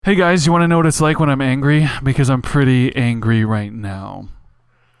Hey guys, you want to know what it's like when I'm angry? Because I'm pretty angry right now.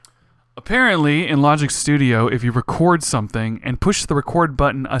 Apparently, in Logic Studio, if you record something and push the record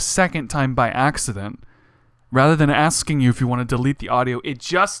button a second time by accident, rather than asking you if you want to delete the audio, it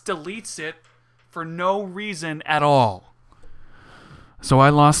just deletes it for no reason at all. So I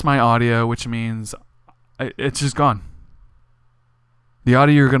lost my audio, which means it's just gone. The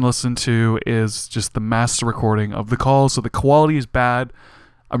audio you're going to listen to is just the master recording of the call, so the quality is bad.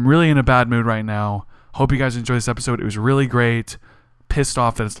 I'm really in a bad mood right now. Hope you guys enjoy this episode. It was really great. Pissed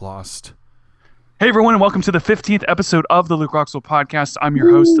off that it's lost. Hey everyone, and welcome to the 15th episode of the Luke Roxwell podcast. I'm your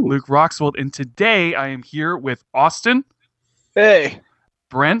host, Luke Roxwell, and today I am here with Austin. Hey.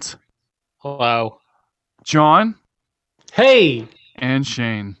 Brent. Hello. John. Hey. And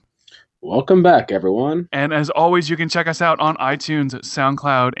Shane. Welcome back, everyone. And as always, you can check us out on iTunes,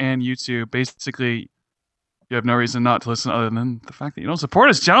 SoundCloud, and YouTube. Basically, you have no reason not to listen other than the fact that you don't support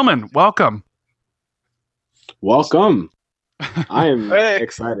us. Gentlemen, welcome. Welcome. I am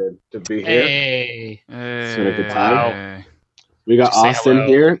excited to be here. Hey. It's been a good time. Hey. We got Just say Austin hello.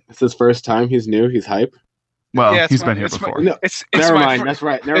 here. It's his first time. He's new. He's hype. Well, Yeah, he's been here before. No, It's never my mind. fir- That's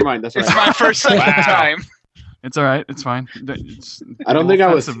right. Never mind. That's right. It's my first Wow. time. It's all right. It's fine. I don't think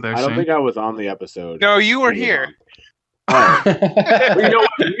I was. Offensive there, I don't Shane. think I was on the episode. No, you were here. Oh. Well, you know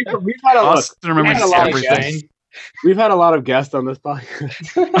what? We've had a look. Austin remembers had a lot of everything. We've had a lot of guests on this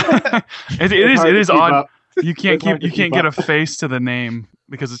podcast. it It's is hard to is keep odd. up. You can't It's hard keep. You to can't keep get a up. face to the name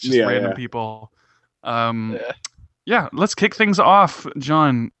because it's just Yeah, random yeah. people. Yeah. Yeah. Let's kick things off.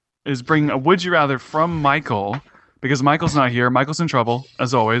 John is bringing a would you rather from Michael because Michael's not here. Michael's in trouble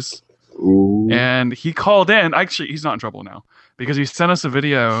as always, Ooh. and he called in. Actually, he's not in trouble now because he sent us a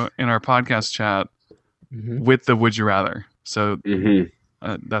video in our podcast chat with the would you rather. So Mhm.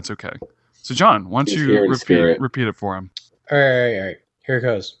 that's okay. So John, why don't He's you here in spirit. repeat it for him? All right. Here it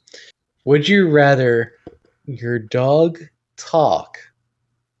goes. Would you rather your dog talk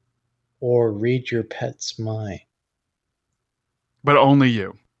or read your pet's mind? But only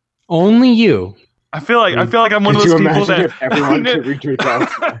you. Only you. I feel like I'm one of Could those you people imagine that if everyone could read your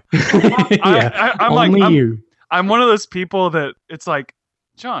thoughts? I'm like only you. I'm one of those people that it's like,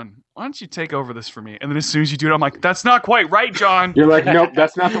 John, why don't you take over this for me? And then as soon as you do it, I'm like, that's not quite right, John. You're like, nope,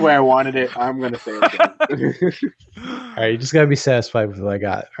 that's not the way I wanted it. I'm gonna say it again. All right, you just gotta be satisfied with what I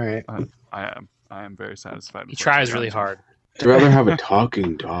got. All right. I am very satisfied. He with what tries you've really done. hard. I'd rather have a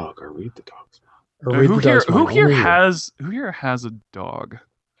talking dog or read the dog's mouth. Or read Who the here dog's mind. Only you. who here has a dog?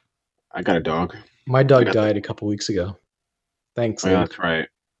 I got a dog. My dog Yeah. died a couple weeks ago. Thanks. Oh, yeah, Luke. that's right.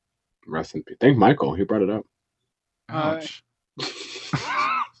 Rest in peace. Thank Michael. He brought it up. Ouch.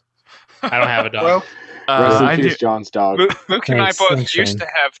 I don't have a dog. Well, Rest I in do. peace, John's dog. Luke and I Thanks, both thanks, used Shane. to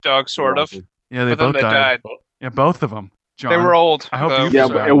have dogs, sort of. Yeah, they But then both they died. died. Yeah, both of them. John. They were old. I hope though. you- Yeah,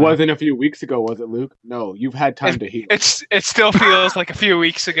 So- but it wasn't a few weeks ago, was it, Luke? No, you've had time to heal. It still feels like a few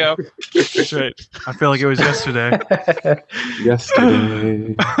weeks ago. That's right. I feel like it was yesterday.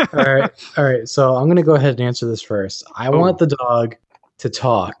 Yesterday. All right. So I'm gonna go ahead and answer this first. I Oh. want the dog to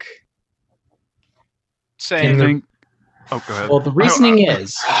talk. Saying Think- Oh, go ahead. Well, the reasoning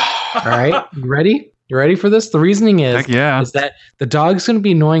is, all right, you ready? You ready for this? The reasoning Heck yeah. is that the dog's going to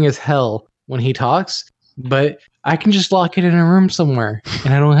be annoying as hell when he talks, but I can just lock it in a room somewhere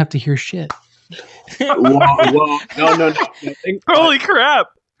and I don't have to hear shit. Whoa. No. Holy crap!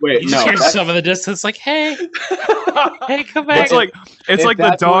 Wait, You just no. hear that's- some of the distance, like, hey, hey, come back. It's like if the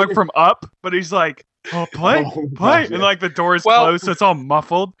that's dog what- from Up, but he's like, oh, play, Oh, play, God, and like the door is Well- closed, so it's all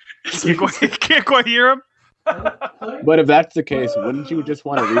muffled. You can't quite hear him. But if that's the case, wouldn't you just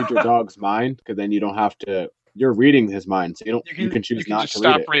want to read your dog's mind? Because then you don't have to. You're reading his mind, so you can choose not just to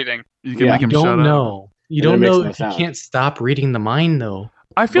stop read it. reading. You can Yeah. make You him shut don't up. know. You And it don't makes know no if you sound. can't stop reading the mind, though.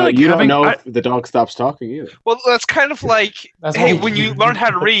 I feel But like you having. don't know I- if the dog stops talking either. Well, that's kind of like, That's hey, why- when you learn how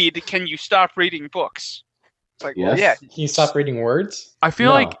to read, can you stop reading books? It's like, well, Yes. yeah. Can you stop reading words? I feel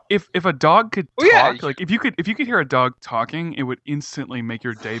No. like if a dog could Oh, yeah. talk, like if you could hear a dog talking, it would instantly make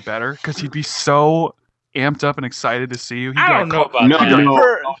your day better because he'd be so amped up and excited to see you. He'd I be don't like, know about No, that.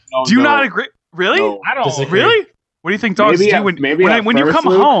 no. Do you not agree? Really? No. I don't. Disagree. Really? What do you think dogs Maybe do at- when maybe when, at when you first, come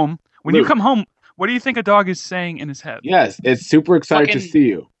Luke- home? When you Luke. come home, what do you think a dog is saying in his head? Yes, it's super excited to Fucking see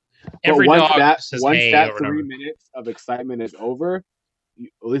you. Every but dog once says that hey or whatever. 3 minutes of excitement is over,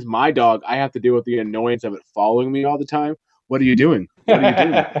 at least my dog, I have to deal with the annoyance of it following me all the time. What are you doing? What are you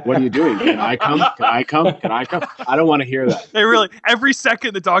doing? What are you doing? Can I come? Can I come? Can I come? I don't want to hear that. They really every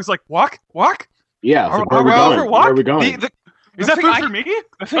second the dog's like walk. Yeah, so Are- where are we are we going? over walk? Where are we going? Is that thing food I- for me?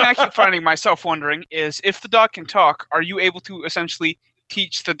 The thing I keep finding myself wondering is if the dog can talk, are you able to essentially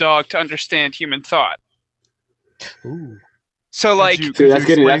teach the dog to understand human thought? Ooh. So like, Could See, that's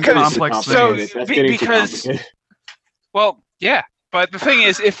getting explain too complex so- things? complicated. That's be- getting too because- complicated. well, yeah. But the thing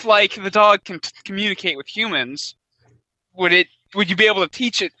is, if like the dog can communicate with humans, would you be able to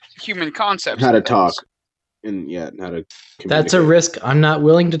teach it human concepts? How to and talk. things? And yeah, how to That's a communicate. risk I'm not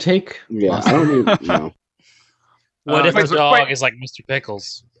willing to take. Yeah, I don't even know. What if Wait, the dog wait. is like Mr.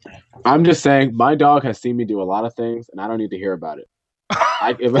 Pickles? I'm just saying, my dog has seen me do a lot of things, and I don't need to hear about it.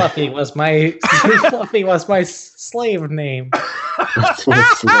 Fluffy was my Fluffy was my slave name.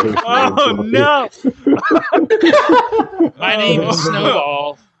 Oh no! My name is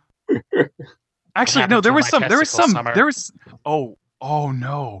Snowball. Actually, happened no. There to was my some. There was testicle some. summer? There was. Oh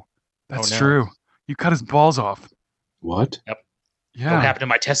no! That's no. true. You cut his balls off. What? What Yeah. happened to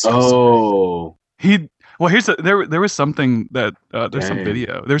my testicles? Oh, He. Well, there was something that there's some Dang.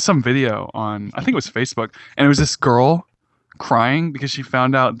 video. There's some video on, I think it was Facebook, and it was this girl crying because she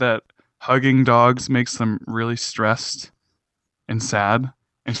found out that hugging dogs makes them really stressed and sad.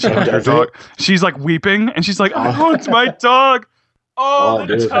 And she hugged her Does it? dog. She's like weeping, and she's like, "Oh, it's my dog! All oh,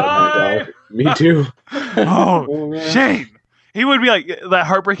 the dude, time!" me too. Oh, Oh, man. Shane. He would be like that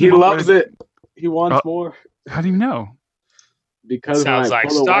heartbreaking. He moment. loves it. He wants Uh, more How do you know? because Sounds when I like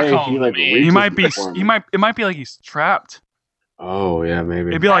pull away, Stockholm he like to me. reaches He might be. for me. He might. It might be like he's trapped. Oh yeah, maybe.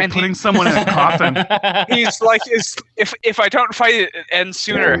 It'd be like And he- putting someone in a coffin. He's like, if I don't fight it, it ends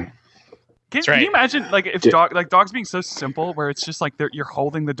sooner. Can, That's can right. you imagine like if Dude. dogs being so simple where it's just like you're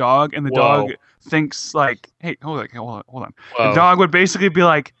holding the dog and the Whoa. dog thinks like, hey, hold on. Whoa. The dog would basically be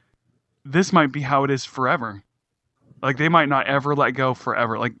like, this might be how it is forever. Like they might not ever let go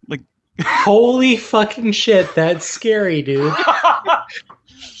forever. Like Holy fucking shit, that's scary, dude.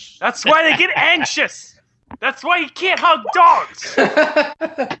 that's why they get anxious. That's why you can't hug dogs.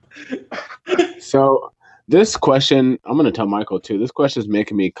 So this question, I'm gonna tell Michael too. This question is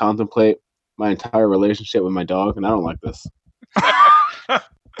making me contemplate my entire relationship with my dog, and I don't like this.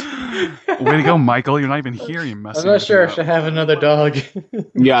 Way to go, Michael. You're not even here. You messing. I'm not sure everything if I have another dog.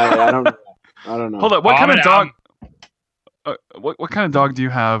 Yeah, I don't know. up. Hold up. What Oh, kind of I'm dog? down. What kind of dog do you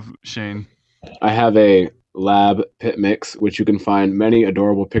have, Shane? I have a lab pit mix, which you can find many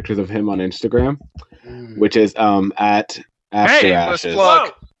adorable pictures of him on Instagram, which is at After Hey, let's Ashes.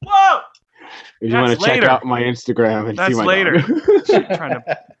 plug. Whoa! If you want That's to check later. out my Instagram and That's see my later. dog. trying to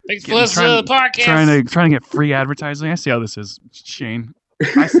Thanks for Getting- listening to the podcast. trying to get free advertising. I see how this is, Shane.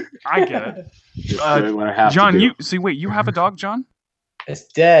 I get it. Just Uh, doing what I have John, to do. you see. Wait, you have a dog, John? It's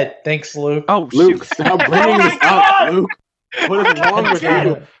dead. Thanks, Luke. Oh, Luke, shoot. stop Oh bringing my this God! up, Luke. What is wrong with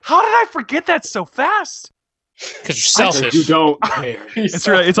you? How did I forget that so fast? Because you're selfish. You don't care. It's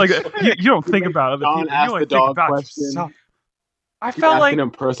really. It's like you don't think about other John people. asked You only the think dog about question. yourself. I You're felt like asking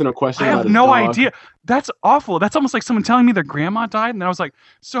him personal questions. I have about his no dog. idea. That's awful. That's almost like someone telling me their grandma died, and I was like,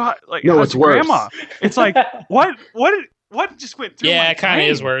 "So, like, No, how's it's your worse. grandma?" It's like, what just went through? Yeah, my it kind of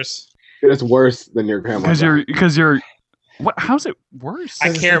is brain? worse. It's worse than your grandma. Because you're. What? How's it worse?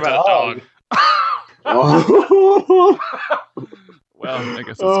 I care about the dog. Oh, Well, I guess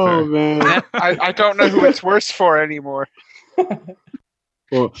that's oh fair. man. I don't know who it's worse for anymore.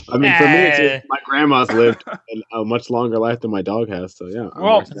 Well, I mean, for me, it's just, my grandma's lived a much longer life than my dog has. So yeah. I'm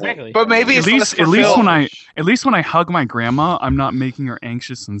Well, worse than that. Exactly. But maybe At it's least, less at least when I hug my grandma, I'm not making her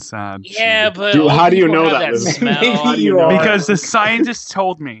anxious and sad. Yeah, but Dude, old how do you people know have that, Luke? smell. How do You you know are. that? Because the scientists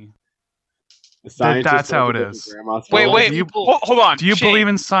told me. The scientist that's said how it that is. your grandma's Wait, fault. wait. Do you- Hold on. Do you Shane. believe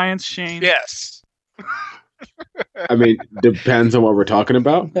in science, Shane? Yes. I mean, depends on what we're talking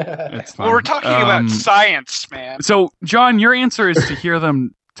about. It's fine. Well, we're talking about science, man. So, John, your answer is to hear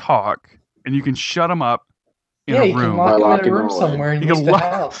them talk, and you can shut them up in Yeah, a you can room. lock them in Locking a room them away. somewhere and You use can the lock-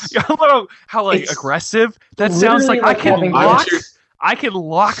 house. I don't know how like It's aggressive that sounds. literally Like like having lock. dogs. I can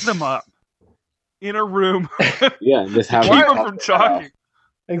lock them up in a room, Yeah, just to have keep them them from talking.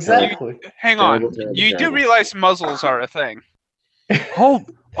 Exactly. Hang on. Terrible, terrible, You do terrible. realize muzzles are a thing. Oh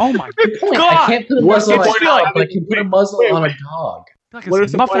my Good point. God. I can't put a What's muzzle the on point a of dog, but I can put a muzzle wait, on a dog. Like What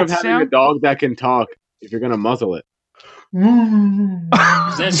is the point muffled of having a sound? dog that can talk if you're gonna muzzle it?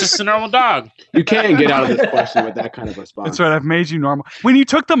 It's just a normal dog. You can't get out of this question with that kind of response. That's right. I've made you normal. When you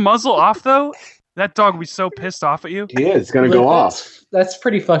took the muzzle off, though, that dog would be so pissed off at you. He is. It's gonna go off. That's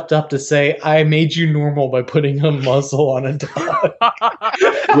pretty fucked up to say. I made you normal by putting a muzzle on a dog.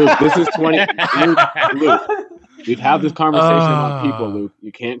 Luke, this is 20. Luke, we'd have this conversation about people, Uh. Luke.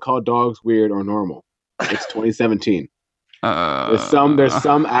 You can't call dogs weird or normal. It's 2017. Uh, There's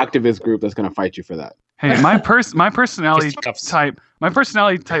some activist group that's gonna fight you for that. Hey, my personality Fisticuffs.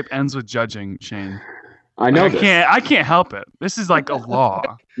 type ends with judging, Shane. I know I this. can't help it. This is like a law.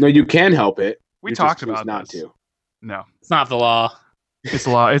 No, you can help it. We You talked just choose about not this. to. No, It's not the law. it's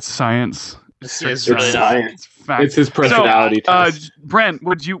a law. It's science. It's It's really not. science. It's fact. It's his personality test. Brent,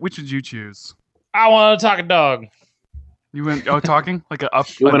 which would you choose? I want to talk a dog. You went talking like a up.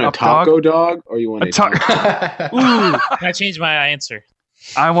 You an want a up taco dog? dog, or you want A a ta- taco? Ooh, Can I change my answer?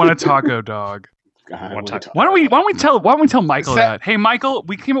 I want a taco dog. I want want taco. Why don't we tell Michael Is that- that? Hey, Michael,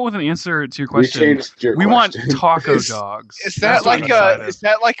 we came up with an answer to your We question. changed your We want question. taco Is- dogs. Is That's that what like I'm a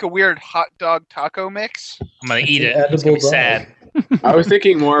excited. weird hot dog taco mix? I'm gonna eat an it. It's gonna be edible dog. sad. I was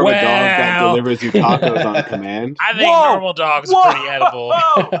thinking more of a dog that Well. delivers you tacos on command. I think Whoa! normal dogs Whoa! are pretty edible.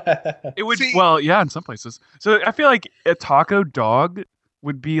 It would See- well, yeah, in some places. So I feel like a taco dog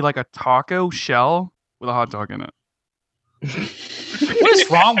would be like a taco shell with a hot dog in it. What is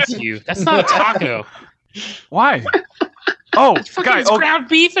wrong with you? That's not a taco. Why? Oh, It's fucking guys, ground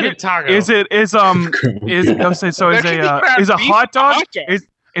beef in a taco. is There a can be hot dog hot dog.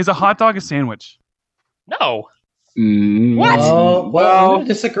 is a hot dog a sandwich? No, What? Well, I'm gonna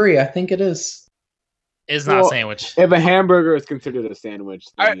disagree. I think it is. it's not Well, a sandwich. If a hamburger is considered a sandwich,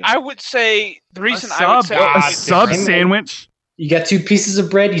 then yeah. I would say the A reason I would sub, say a God, sub different. sandwich. You got two pieces of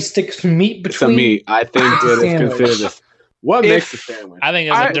bread. You stick some meat It's a between. meat. I think It's a it is sandwich. considered a. What If- makes a sandwich? I think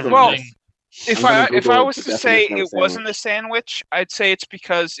it's I- a different well, thing. if I'm gonna I Google was the to say definition of it wasn't a sandwich, I'd say it's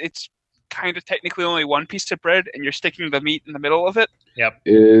because it's kind of technically only one piece of bread and you're sticking the meat in the middle of it.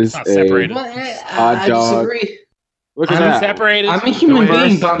 Is not a separated. Well, Hot I dog. disagree. look at I'm that. Separated. I'm a human The being,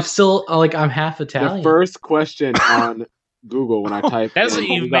 first- but I'm still I'm half Italian. The first question on Google when I type That doesn't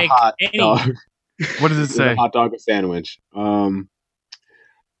in, even is make a hot any- dog. What does it Is a say? hot dog a sandwich? Let's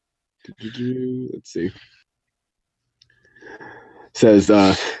see. Says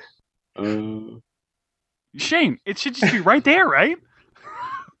Shane, it should just be right there, right?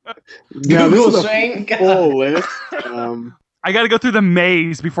 yeah, this Google is a Shane, God. full list. I got to go through the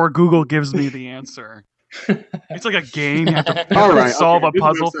maze before Google gives me the answer. It's like a game. You have to, All right, solve okay, a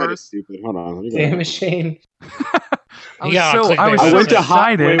puzzle this website is first. Stupid. Hold on. Let me go Damn back. it, Shane. I was Yeah, so, click I was there. I so went to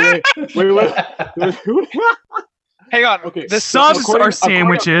hot. excited. Wait. Hang on. Okay, This Subs according- are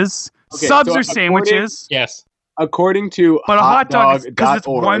sandwiches. Okay, Subs so are according- sandwiches. Yes. According to But a hot dog, because it's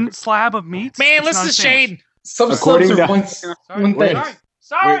hotdog.org, one slab of meat. Man, it's listen not a to sandwich. Shane. Some According subs are to- one, Sorry, one wait. thing.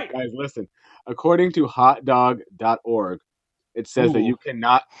 Sorry. Wait, guys, listen. According to hotdog.org, it says that Ooh.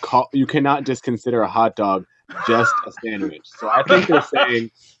 you cannot just consider a hot dog just a sandwich. So I think they're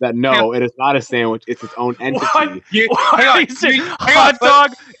saying that no, it is not a sandwich. It's its own entity. What? You, Why hang on. is it You- hang on, hot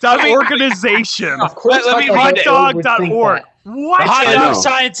dog dot let me- organization? Of course, Let me hot read it. dog would think Hotdog.org. that. What? Hot I dog know.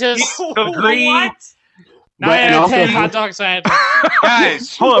 scientists agree. What? 9 and out of 10 also- hot dog scientists.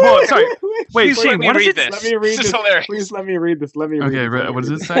 Guys, Hold on. Sorry. Wait, please let Shane, me what is read it? this. Let me read This is this. hilarious. Please let me read this. Let me read Okay, this. what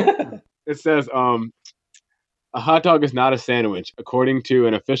does it say? It says, a hot dog is not a sandwich, according to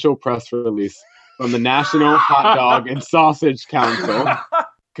an official press release from the National Hot Dog and Sausage Council.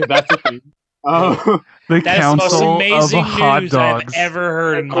 Because that's a thing. The That is the most Council of amazing Hot news I've Dogs. ever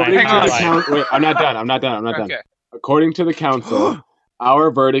heard in my According to entire the life. council, wait, I'm not done. Okay. According to the council,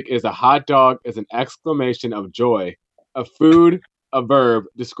 our verdict is a hot dog is an exclamation of joy, a food, a verb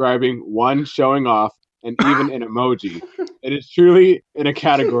describing one showing off, and even an emoji. It is truly in a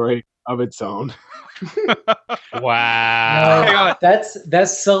category of its own. Wow. Hang on.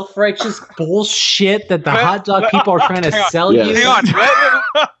 That's self-righteous bullshit that the Let- hot dog people are trying to hang on. sell Yes. you. Hang on.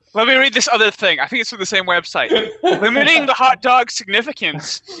 Let me read this other thing. I think it's from the same website. Limiting the hot dog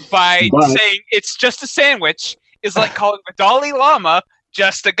significance by But- saying it's just a sandwich is like calling the Dalai Lama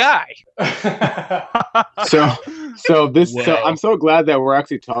just a guy. So I'm so glad that we're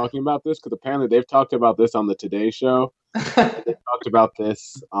actually talking about this because apparently they've talked about this on the Today Show. They talked about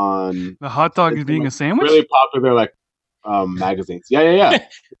this on The hot dog is being a sandwich? really popular magazines. Yeah.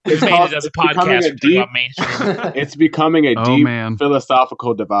 It's made it as a becoming podcast a talking deep- about mainstream. It's becoming a Oh, deep man.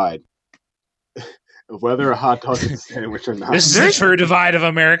 philosophical divide of whether a hot dog is a sandwich or not. This is the true divide of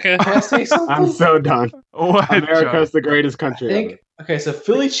America. Can I say something? I'm so done. What? John? America's the greatest I country think. ever. Okay, so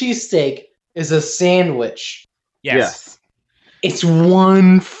Philly cheesesteak is a sandwich. Yes. It's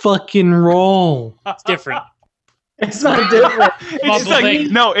one fucking roll. It's different. It's not different. It's Multiple like,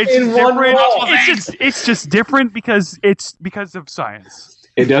 things. no, it's In just one different. roll. It's just different because of science.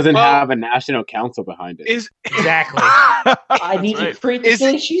 It doesn't Well- have a national council behind it. Is Exactly. I need Right. to create the Is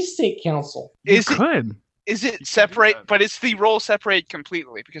Philly cheesesteak council. You is it could. is it separate? But it's the roll separate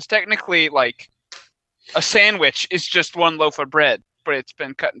completely because technically, like a sandwich is just one loaf of bread, but it's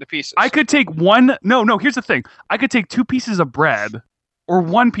been cut into pieces. I could take one. No. Here's the thing. I could take 2 pieces of bread, or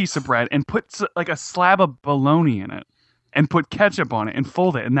 1 piece of bread, and put like a slab of bologna in it, and put ketchup on it, and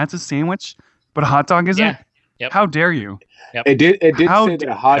fold it, and that's a sandwich. But a hot dog isn't. Yeah. Yep. How dare you? It did How say that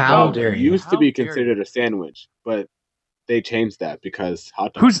a hot how dog dare you. used to How be dare you. considered a sandwich, but they changed that because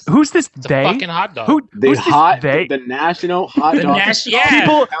hot dogs. Who's this It's a they? fucking hot dog. Who's this they? The national hot The dog.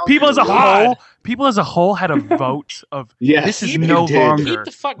 yeah. People as a God. whole, people as a whole had a vote of Yes, this is Keep no did. longer. Keep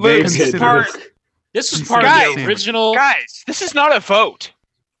the fuck. They This did. is part- This was Keep part of Guys. the original. Guys, this is not a vote.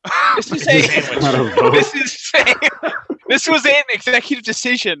 This is Sandwich. Not a vote. this was an executive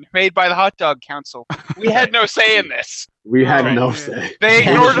decision made by the Hot Dog Council. We had no say in this. We had Oh, no man. say. They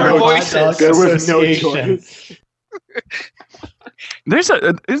ignored our Hot voices. Dogs There was no Association. choice.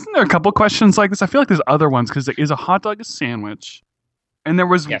 Isn't there a couple questions like this? I feel like there's other ones because is a hot dog a sandwich? And there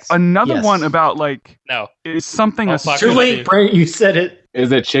was Yes. another Yes. one about like No. is something Oh, a fuck. Too late, Brent. You said it.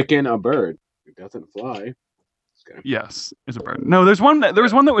 Is a chicken a bird? It doesn't fly. yes, is a bird. No, there was one that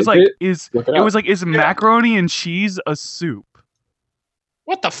was Is like it? is Look it it up. was like is macaroni and cheese a soup?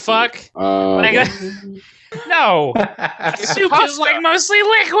 What the fuck? Like, No. Soup is pasta. like mostly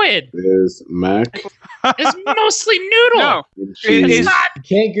liquid. is mac It's mostly noodle. No, and it cheese is not. You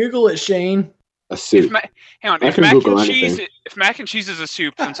can't Google it, Shane. a if soup? hang on. I If can mac Google and cheese, anything. if mac and cheese is a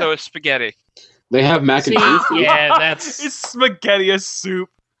soup, then so is spaghetti. They have mac and See, cheese. yeah, that's It's spaghetti a soup.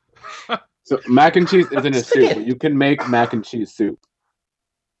 So mac and cheese isn't a soup, but you can make mac and cheese soup.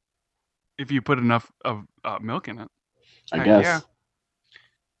 If you put enough of milk in it. I Heck guess. yeah.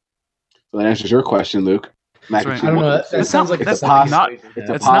 So that answers your question, Luke. Mac and right. cheese. I don't know. That That's sounds not- like that's a not- pasta. It's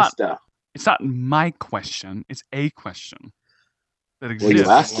a It's not- pasta. It's not my question. It's a question that Well, exists.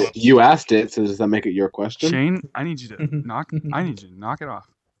 you asked it. You asked it. So does that make it your question? Shane, I need you to knock it off.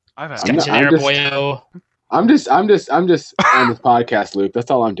 I've had I'm not- sketching there, just- boyo. I'm just on this podcast, Luke.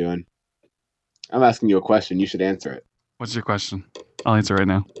 That's all I'm doing. I'm asking you a question. You should answer it. What's your question? I'll answer right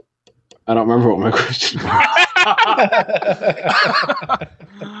now. I don't remember what my question was.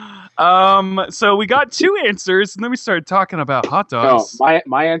 So we got two answers, and then we started talking about hot No, dogs.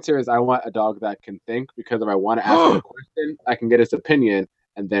 my answer is I want a dog that can think, because if I want to ask him a question, I can get his opinion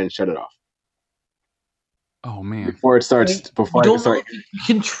and then shut it off Oh man, before it starts. Before I You can start. don't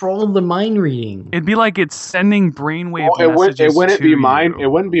control the mind reading. it'd be like it's sending brainwave Well, it messages. wouldn't to be mind. you.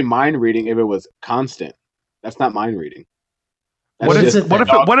 It wouldn't be mind reading if it was constant. That's not mind reading. That's What is if? it What if?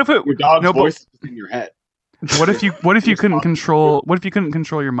 then? What if it? Your dog's No, but voice is in your head. what if you? What if you couldn't Response. control? What if you couldn't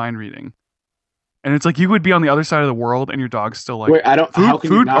control your mind reading? And it's like you would be on the other side of the world, and your dog's still like, Wait, I don't. how food,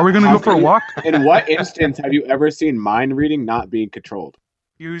 can you food. not- Are we gonna how go for a can you- walk? In what instance have you ever seen mind reading not being controlled?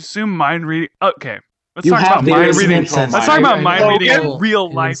 You assume mind reading. Okay, let's You talk have about to mind control reading. mind Let's talk about reading. mind reading in Local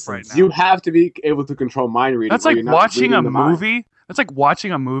real life right instance. now. You have to be able to control mind reading. That's or like you're not watching reading a the mind. movie. That's like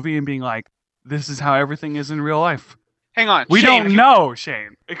watching a movie and being like, "This is how everything is in real life." Hang on. We Shane, don't know,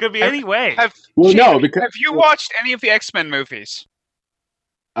 Shane. It could be Have- any way. Have, Well, Shane, no, because have you watched any of the X-Men movies?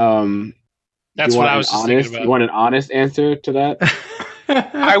 That's you what want I was an just honest. thinking about. You want an honest answer to that?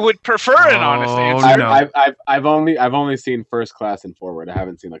 I would prefer an honest Oh, answer. no. I've only seen First Class and Forward. I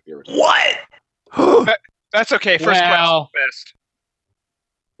haven't seen like the original. What? That's okay. First class Well- is best.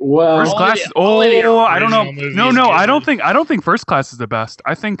 Well, First Only class. the- only the I don't know. original No, movies no, gives I don't it- think. I don't think First Class is the best.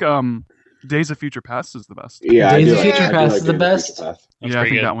 I think Days of Future Past is the best. yeah, I Days do of like- Future I do Past like is the Days of best? Future Past. That's Yeah, I pretty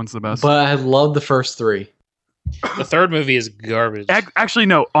think good. that one's the best. But I love the first three. The third movie is garbage. Actually,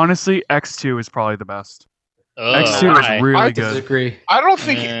 no. Honestly, X2 is probably the best. Ugh, X2 why? is really I good. Disagree. I don't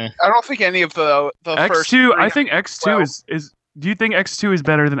think. Eh. I don't think any of the first. X2. three- I think X2 well. is. Do you think X2 is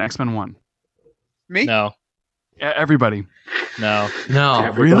better than X-Men 1? me. No, Yeah, everybody. no. No.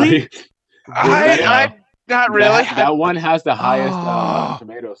 Everybody. I not really. That one has the highest Oh.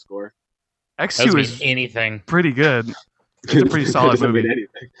 tomato score. X2 Doesn't is mean anything. pretty good. It's a pretty solid Doesn't mean movie.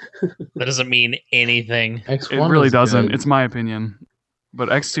 anything. That doesn't mean anything. X1 It really is doesn't. good. It's my opinion. But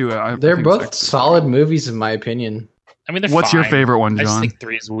X2, I They're think both X2. solid movies in my opinion. I mean, they're What's your fine. favorite one, I just John? think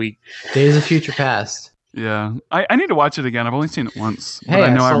 3 is weak. Days of Future Past. Yeah, I need to watch it again. I've only seen it once. Hey, but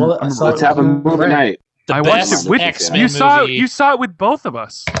I know I I, saw rem- it- I remember saw Let's it. have a movie Right. night. The I watched best it with X-Men you. movie. You saw it with both of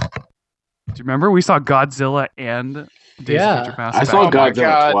us. Do you remember? We saw Godzilla and Days Yeah. of Future Past. I saw Oh my Godzilla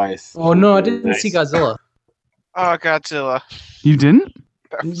God. twice. Oh no, I didn't Nice. see Godzilla. Oh, Godzilla. You didn't?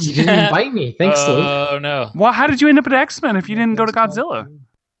 You didn't invite me. Thanks, Luke. Oh no. Well, how did you end up at X-Men if you didn't go to Godzilla?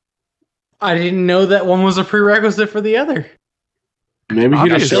 I didn't know that one was a prerequisite for the other. Maybe he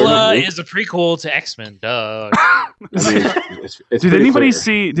just showed up. Godzilla is a prequel to X-Men. Duh. I mean, it's Did pretty anybody clear.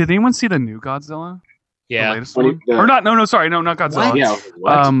 see? Did anyone see the new Godzilla? The Yeah. latest What do one? you- Or not? No, sorry, no, not Godzilla. Yeah.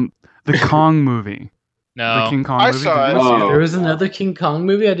 What? The Kong movie. The No. King Kong I movie. saw Did it. you see Oh. There was another King Kong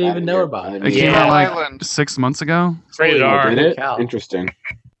movie I didn't even know about. It came Yeah. out like Island. 6 months ago. It's rated Oh, R. did it? Cow. Interesting.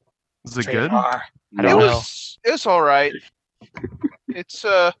 Is it good? I It don't know. was all right. It's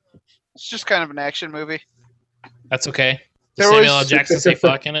just kind of an action movie. That's okay. There Does Samuel was- L. Jackson say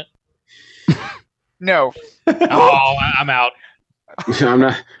fuck in it? No, Oh, I'm out. I'm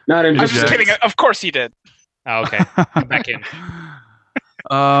not I'm interested. just kidding. Of course he did. Oh, okay. I'm back in.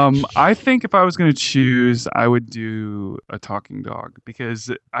 I think if I was going to choose, I would do a talking dog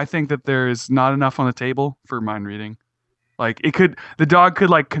because I think that there is not enough on the table for mind reading. Like the dog could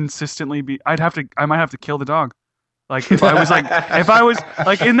like consistently be. I might have to kill the dog. Like if I was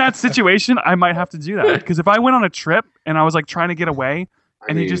like in that situation, I might have to do that because if I went on a trip and I was like trying to get away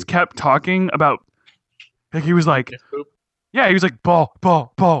and he just kept talking about, like he was like, yeah, he was like ball,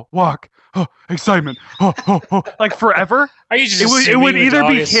 walk, oh, excitement, oh, like forever. Are you just It would assuming the either dog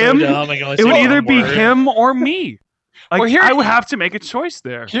be is so him. dumb and can only It would say either one be word? him or me. Like Well, here- I would have to make a choice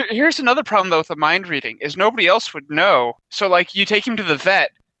there. Here's another problem though with the mind reading is nobody else would know. So like you take him to the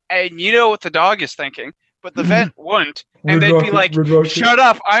vet and you know what the dog is thinking, but the vet wouldn't, and they'd be like, "Shut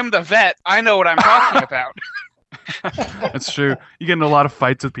up! I'm the vet. I know what I'm talking about." That's true. You get in a lot of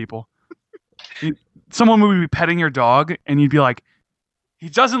fights with people. Someone would be petting your dog, and you'd be like, "He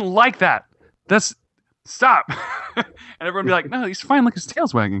doesn't like that. Stop." And everyone would be like, "No, he's fine. Look, his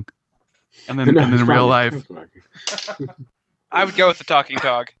tail's wagging." And then, No, and then in it's real fine. life, I would go with the talking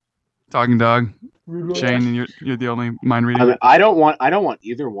dog. talking dog. Shane, and you're the only mind reading. I mean, I don't want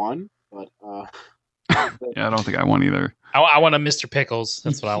either one, but Yeah, I don't think I want either. I want a Mr. Pickles.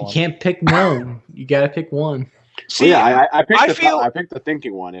 That's what I You want. can't pick one. You gotta pick one. See, yeah, I picked I I picked the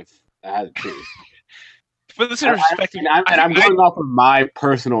thinking one if I had to choose. but this is respecting. I'm going off of my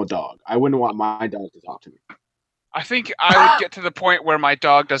personal dog. I wouldn't want my dog to talk to me. I think I would get to the point where my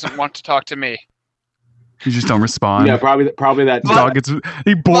dog doesn't want to talk to me. You just don't respond. Yeah, probably that. The dog gets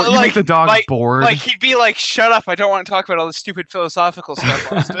bored. You make the dog bored. Like he'd be like, "Shut up! I don't want to talk about all this stupid philosophical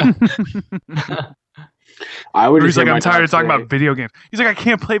stuff." Austin. I would. Or just he's like, hear I'm my tired dog of talking say, about video games. He's like, I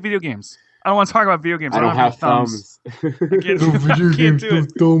can't play video games. I don't want to talk about video games. I don't have thumbs. I can't do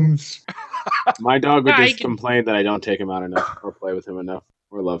it. Thumbs. My dog would I just can- complain that I don't take him out enough or play with him enough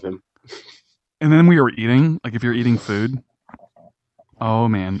or love him. And then we were eating, like if you're eating food, oh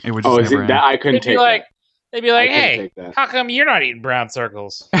man, it would just Oh, is never it that? I couldn't They'd be take like, that. they'd be like, I couldn't "Hey, take that. how come you're not eating brown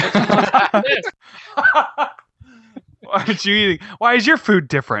circles?" Why aren't you eating? Why is your food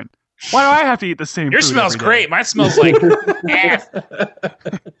different? Why do I have to eat the same Your food smells every day? great. Mine smells like ass.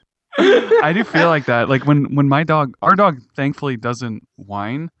 I do feel like that. Like when our dog thankfully doesn't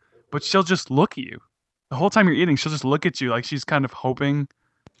whine, but she'll just look at you. The whole time you're eating, she'll just look at you like she's kind of hoping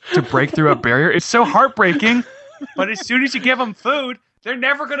to break through a barrier. It's so heartbreaking, but as soon as you give them food, they're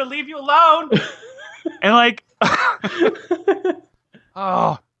never going to leave you alone. And like,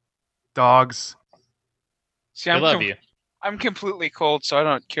 oh, dogs. See, I love you. I'm completely cold, so I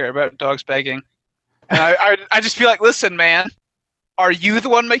don't care about dogs begging. And I just be like, "Listen, man, are you the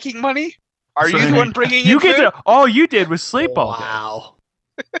one making money? Are you the one bringing You in get food?" to, all you did was sleep all day. Wow.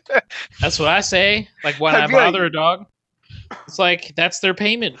 That's what I say. Like when I'd I be like- bother a dog, it's like that's their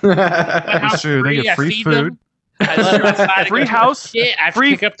payment. That's true. They I get free feed food. them. I let them outside to Free go to house, shit. I have to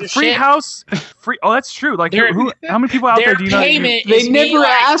free pick up their free shit. house, free. Oh, that's true. Like Their- how many people out there Their do you know? payment They is me, never like,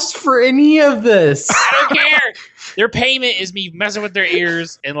 asked for any of this. I don't care. Their payment is me messing with their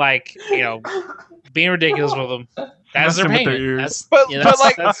ears and like being ridiculous with them. That's their Messing with their payment. ears. That's, But, you know, but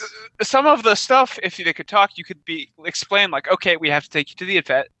like that's- some of the stuff, if they could talk, you could be explain like, "Okay, we have to take you to the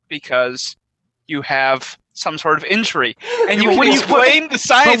vet because you have some sort of injury," and Yeah, you but can when you- explain the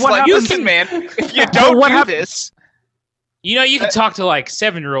science. what Like, happens- "Listen, man, if you don't what do hap- this, you know, you can talk to like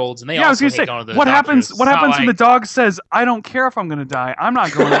 7-year-olds and they Yeah, I was also gonna hate say, going to the what doctors. happens? It's What not happens when the like- dog says, "I don't care if I'm gonna die. I'm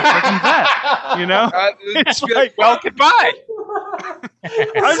not going to the freaking vet." You know? it's be like, well, goodbye."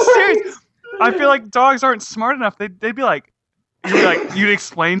 I'm serious. I feel like dogs aren't smart enough. They'd be like, you'd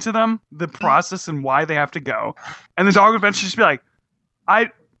explain to them the process and why they have to go, and the dog would eventually just be like,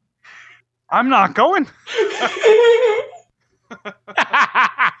 I'm not going.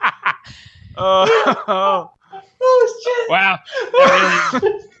 Oh, Wow.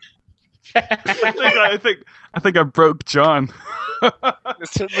 I think I broke John. It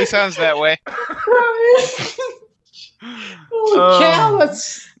certainly sounds that way. Holy cow,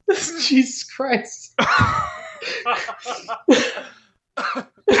 that's Jesus Christ.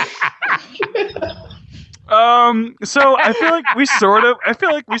 So I feel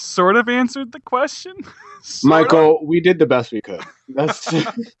like we sort of answered the question. Michael, we did the best we could. That's All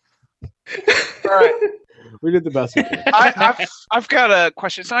right, we did the best we could. I've got a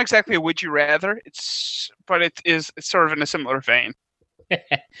question. It's not exactly a would you rather. It's sort of in a similar vein.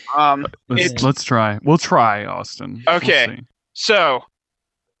 Let's try. We'll try, Austin. We'll Okay. see. So,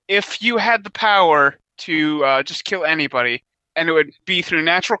 if you had the power to just kill anybody, and it would be through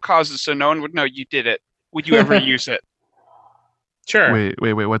natural causes, so no one would know you did it, would you ever use it? Sure.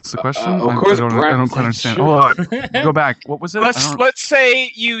 Wait. What's the question? Of course, I Brett don't quite said understand. sure. Hold on. Go back. What was it? Let's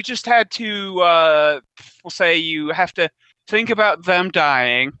say you just had to. We'll say you have to think about them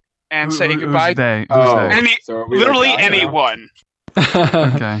dying and say goodbye. Who's they? So are we Literally like dying now? anyone.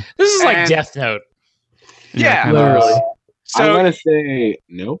 Okay. This is like And- Death Note. Yeah. kinda. Literally. I'm So gonna say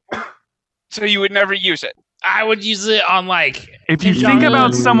no. so you would never use it. I would use it on like If you Kim think Jong-un.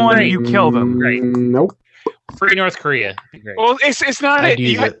 about someone, Great. you kill them. Great. Nope. free North Korea. Great. Well, it's not I'd it.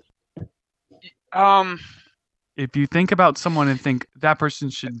 use it. If you think about someone and think that person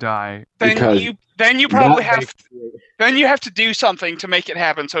should die, Because then you probably that have then you have to do something to make it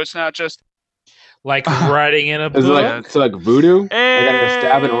happen. So it's not just Like writing in a Is it book. like so like voodoo? Like I'm gonna Eh.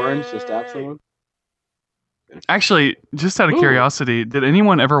 stab an orange to stab someone? actually, just out of Ooh. curiosity, did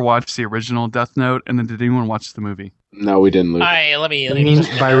anyone ever watch the original Death Note, and then did anyone watch the movie? No, we didn't lose. Let me. You mean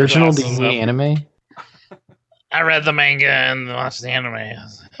by original, do you glasses mean up. anime? I read the manga and watched the anime.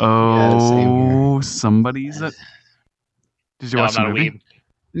 Oh, somebody's it. Did you No, watch I'm the not a movie?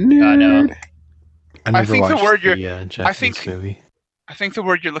 weeb. no. I I never think the watched word the Japanese think- movie. I think the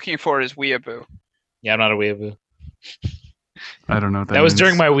word you're looking for is weeaboo. Yeah, I'm not a weeaboo. I don't know what that That was means.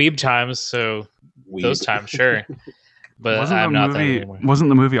 during my weeb times, so Weeb. those times, sure. But wasn't I'm the not movie? that anymore. Wasn't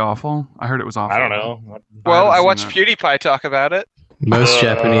the movie awful? I heard it was awful. I don't know. Well, I haven't watched seen PewDiePie talk about it. Most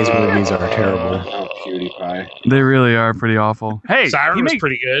Japanese movies are terrible. Oh, PewDiePie. They really are pretty awful. Hey, Siren you was make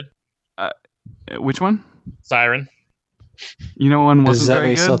pretty good. which one? Siren. You know one Does wasn't that very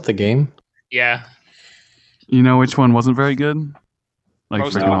make good. up the game? Yeah. You know which one wasn't very good? Like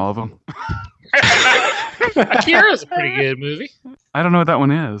Most freaking of them. all of them. Akira's a pretty good movie. I don't know what that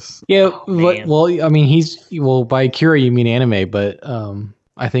one is. Yeah, man. well, I mean, by Akira you mean anime, but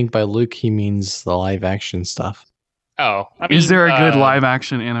I think by Luke he means the live action stuff. Oh, I mean, Is there a good live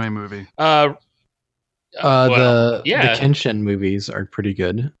action anime movie? The yeah. Kenshin movies are pretty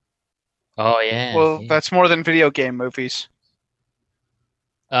good. Oh yeah. Well, yeah. that's more than video game movies.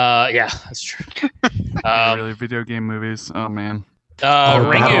 Yeah, that's true. Really, video game movies? Oh man.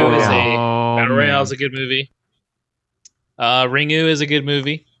 Ringu Battle is Royale. Oh, Battle man. Royale is a good movie. Ringu is a good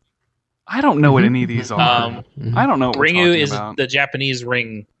movie. I don't know what Mhm. any of these are. Mhm. I don't know what we're Ringu talking is about. the Japanese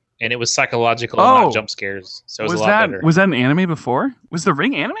ring, and it was psychological, Oh. not jump scares. So it was, was a lot that better. was that an anime before? Was the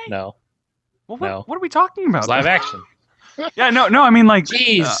Ring anime? No, Well, no. what are we talking it about? was live action. Yeah, no. I mean, like,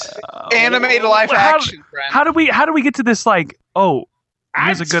 Jeez. Anime to live how- action. Brent. How do we get to this? Like, oh,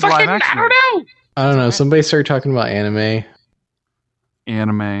 here's a good live action. I don't know. I don't know. Somebody started talking about anime.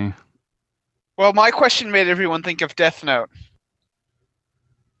 Anime. Well, my question made everyone think of Death Note,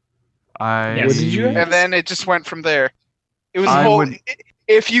 Yes. What did you ask? and then it just went from there. It was the I whole. would-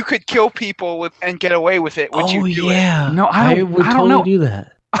 If you could kill people and get away with it, would you do it? No, I don't- would I don't totally know. do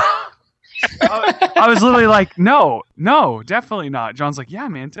that. I was literally like, no, definitely not. John's like, yeah,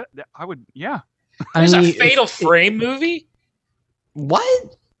 man, I would, yeah. There's I mean, a Fatal Frame movie.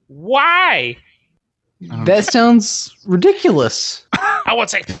 What? Why? I don't That sounds ridiculous. I would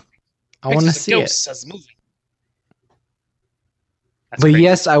say I want to see it. Ghosts as a movie. That's But crazy.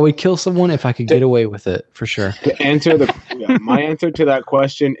 yes, I would kill someone if I could get away with it, for sure. To answer my answer to that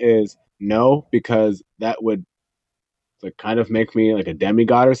question is no, because that would like kind of make me like a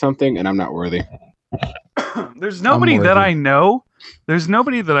demigod or something, and I'm not worthy. There's nobody that worthy. I know. There's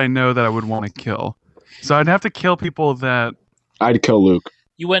nobody that I know that I would want to kill. So I'd have to kill people that. I'd kill Luke.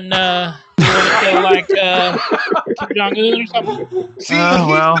 You wouldn't kill like Kim Jong Un or something. See,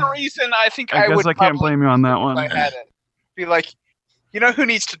 well, he's the reason I think I I guess would I can't probably blame you on that if one. I had it. Be like, you know who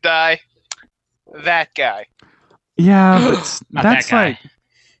needs to die? That guy. Yeah, but Not that's that guy. like.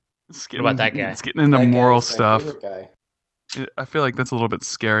 It's getting, about that guy? It's getting into moral stuff. I feel like that's a little bit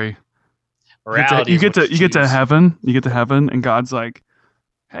scary. Morality You is get what to you get to choose. heaven. You get to heaven, and God's like,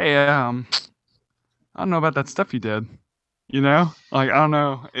 "Hey, I don't know about that stuff you did. You know, like I don't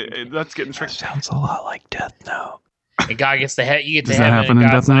know. That's getting tricky." Sounds a lot like Death Note, And God gets the head. You get Does to that heaven. happen in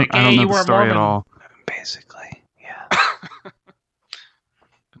and Death God's Note? like, I hey, don't know you the were story Mormon. at all. basically. Yeah.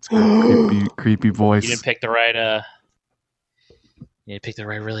 It's got a creepy You voice. didn't pick the right. You didn't pick the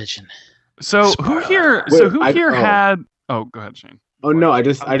right religion. So who here? So Wait, who I- here oh. had? Oh, go ahead, Shane. Oh no, I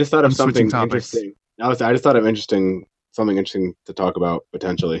just thought of I'm switching something topics. interesting. I just thought of something interesting to talk about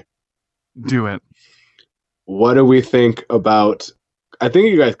potentially. Do it. What do we think about? I think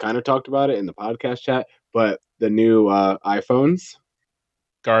you guys kind of talked about it in the podcast chat, but the new iPhones.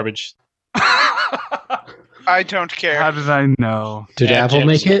 Garbage. I don't care. How did I know? Did Yeah, Apple James.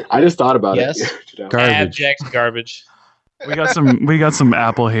 make it? I just thought about Yes. it. Garbage. Abject garbage. We got some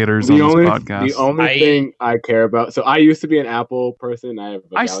Apple haters on this podcast. The only thing I care about. So I used to be an Apple person.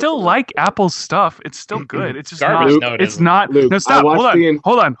 I still like Apple stuff. It's still good. It's just garbage. not. No, it's not. Luke, no, stop.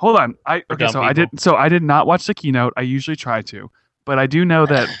 Hold on. I did not watch the keynote. I usually try to, but I do know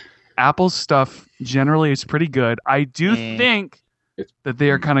that Apple's stuff generally is pretty good. I do think that they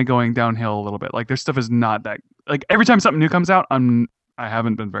are kind of going downhill a little bit. Like their stuff is not that. Like every time something new comes out, I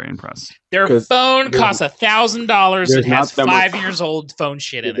haven't been very impressed. Their phone costs $1,000 and has 5 years old phone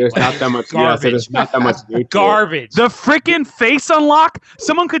shit in it. There's not that much garbage. There's not that much garbage. The freaking face unlock.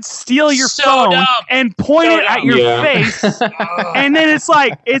 Someone could steal your phone and point it at your face, and then it's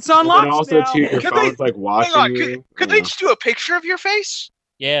like it's unlocked. And also, too, your phone's like watching you. Could they just do a picture of your face?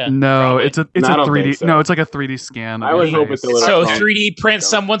 Yeah. No, probably. it's a 3D. So. No, it's like a 3D scan. I would hope it's a little. So 3D print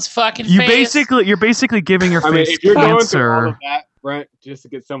someone's fucking face. You're basically giving your face if you're cancer. Going through all of that, Brent, just to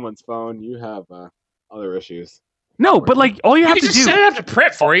get someone's phone, you have other issues. No, but like all you have to do. You just have to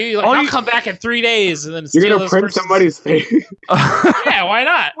print for you. Like, I'll come back in 3 days and then you're gonna print somebody's face. Yeah, why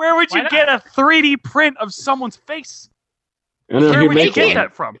not? Where would you get a 3D print of someone's face? Where would you get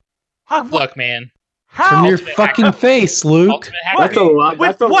that from? Look, man. How? From your fucking face, Luke. That's a lot.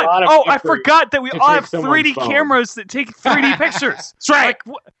 That's a lot of I forgot that we all have 3D cameras that take 3D pictures. That's right.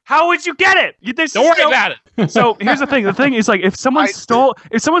 Like, how would you get it? Don't worry about it. So here's the thing. The thing is, like, if someone stole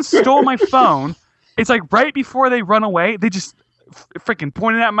my phone, it's like right before they run away, they just freaking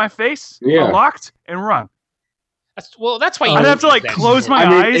point it at my face, unlocked, and run. That's why I'd have to like close my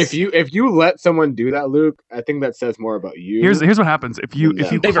eyes. If you let someone do that, Luke, I think that says more about you. Here's what happens. If you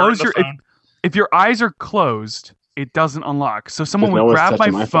close your if your eyes are closed, it doesn't unlock. So someone would grab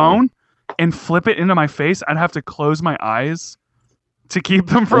my phone and flip it into my face. I'd have to close my eyes to keep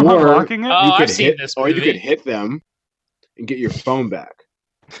them from unlocking it. Oh, I've seen this movie. Or you could hit them and get your phone back.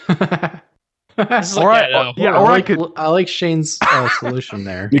 I like Shane's solution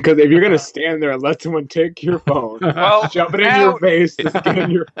there. Because if you're gonna stand there and let someone take your phone, jump it in your face, scan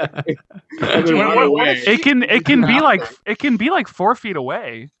your face, and then run away. It can be like 4 feet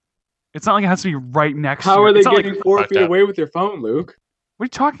away. It's not like it has to be right next to you. How are they getting 4 feet away with your phone, Luke? What are you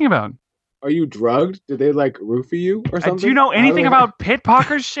talking about? Are you drugged? Did they like roofie you or something? Do you know anything about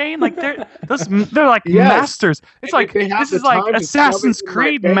pickpockets, Shane? Like they're like masters. It's like this is like Assassin's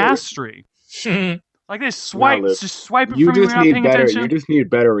Creed mastery. Like they just swipe it from you when you're not paying attention. You just need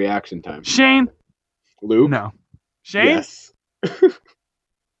better reaction time. Shane? Luke? No. Shane? Yes.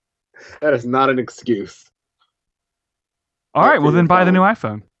 That is not an excuse. All right, well then buy the new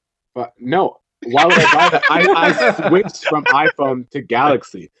iPhone. But no. Why would I buy that? I switched from iPhone to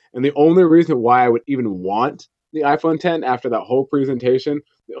Galaxy. And the only reason why I would even want the iPhone 10 after that whole presentation,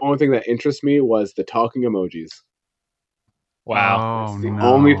 the only thing that interests me was the talking emojis. Wow. That's the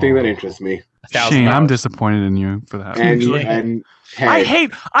only thing that interests me. Shane, I'm disappointed in you for that. And hey,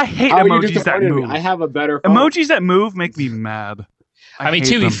 I hate emojis that move. I have a better phone. Emojis that move make me mad. I mean,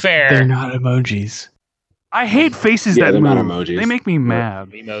 to be fair, they're not emojis. I hate faces that move. Not emojis. They make me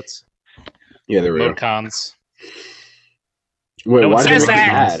mad. Emotes. Yeah, they're real. Emoticons. Wait, why do they make you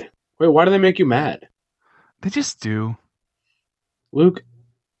mad? Wait, why do they make you mad? They just do. Luke,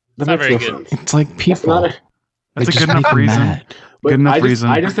 that's not very good. It's like people. That's a good enough reason. Good enough reason.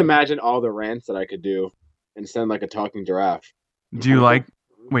 I just imagine all the rants that I could do and send like a talking giraffe. Do you like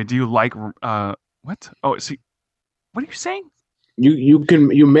what? Oh, see, what are you saying?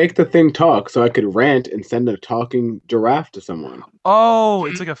 You make the thing talk, so I could rant and send a talking giraffe to someone. Oh,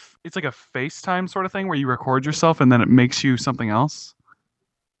 it's like a FaceTime sort of thing where you record yourself and then it makes you something else.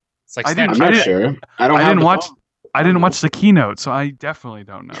 It's like I'm not sure. I didn't watch the keynote, so I definitely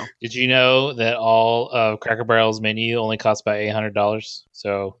don't know. Did you know that all of Cracker Barrel's menu only costs about $800?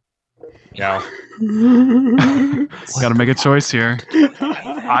 So, got to make a choice here: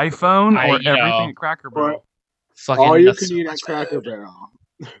 iPhone or everything at Cracker Barrel. All you can eat at Cracker Barrel,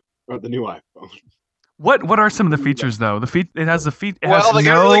 or the new iPhone. What are some of the features though? It has the feet. They got really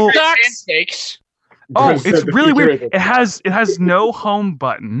great pancakes. Oh, it's really weird. It has no home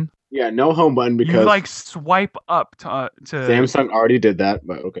button. Yeah, no home button because you like swipe up to Samsung already did that,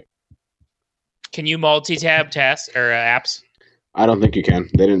 but okay. Can you multi-tab tasks or apps? I don't think you can.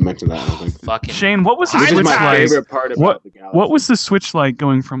 They didn't mention that. I don't think. Fucking Shane, what was the Switch like? Favorite part about the Galaxy. What was the Switch like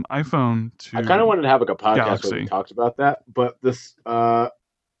going from iPhone to? I kind of wanted to have like a podcast Galaxy. where we talked about that, but this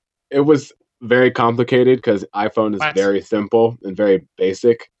it was very complicated because iPhone is very simple and very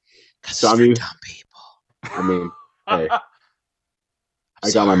basic. So I mean, dumb people. I mean, hey. I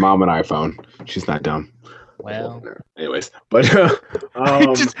got my mom an iPhone. She's not dumb. Well, anyways, but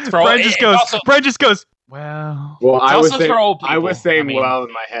Brad just goes. Well, I was saying well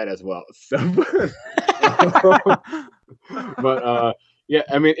in my head as well. So, But yeah,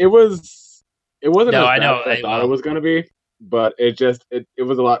 I mean, it wasn't No, as I bad know. as I thought it was going to be, but it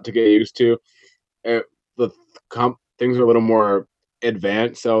was a lot to get used to. Things are a little more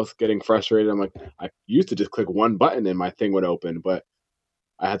advanced, so I was getting frustrated. I'm like, I used to just click one button and my thing would open, but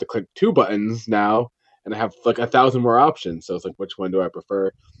I had to click 2 buttons now, and I have like 1,000 more options. So it's like, which one do I prefer?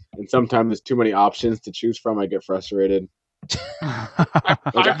 And sometimes there's too many options to choose from. I get frustrated.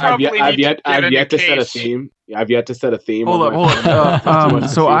 I've yet to set a theme. I've yet to set a theme. Hold on.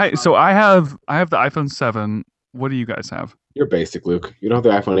 So I have the iPhone 7. What do you guys have? You're basic, Luke. You don't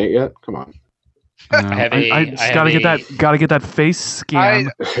have the iPhone 8 yet? Come on. No. I just gotta get that face scan.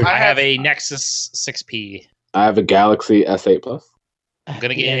 I have a Nexus 6P. I have a Galaxy S8 Plus. I'm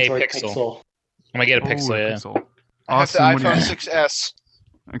gonna get a Pixel. I'm gonna get a Pixel. Yeah. Pixel. I have the iPhone 6S.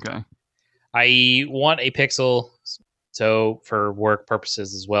 Okay. I want a Pixel, so for work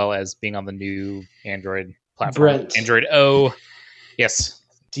purposes as well as being on the new Android platform. Brent. Android O. Yes.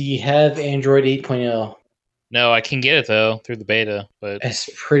 Do you have Android 8.0? No, I can get it though through the beta, but It's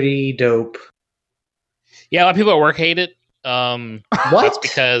pretty dope. yeah, a lot of people at work hate it. What? That's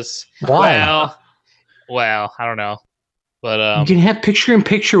because Why? well, I don't know, but you can have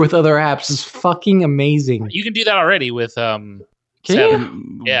picture-in-picture with other apps. It's fucking amazing. you can do that already with Can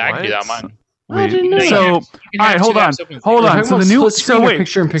 7. Yeah, I can do that on mine. I didn't know Wait, that. so You all can right, have hold two on. apps open at Hold the on. same So the Split new screen or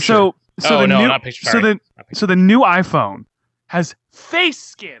picture-in-picture? so Oh, the no, new not picture, sorry. Not picture. so the new iPhone has face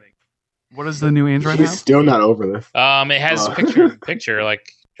scanning. What does the new Android He's have? still not over this. It has picture like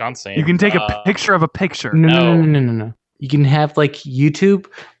John's saying. You can take a picture of a picture. No. You can have like YouTube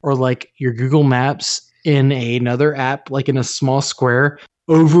or like your Google Maps in another app, like in a small square,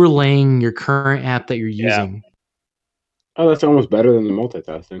 overlaying your current app that you're using. Oh, that's almost better than the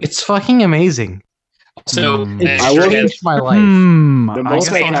multitasking. It's fucking amazing. So Hmm. It I will- changed my life. The I most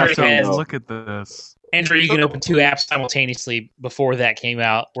guess I'll have to Android has- look at this. Android, you can open 2 apps simultaneously before that came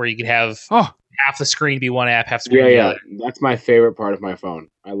out, where you could have Oh, half the screen be one app, half the screen Yeah, be the yeah. other, That's my favorite part of my phone.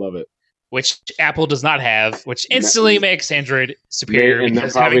 I love it. which Apple does not have, which instantly makes Android superior And they'll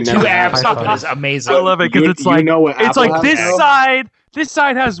because probably having 2 never have apps iPhone. is amazing. I love it because it's You like know what it's Apple like has this now?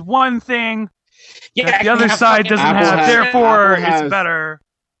 side has one thing Yeah, that I the other can have side fucking- doesn't Apple have. has- Therefore, Apple has- it's better.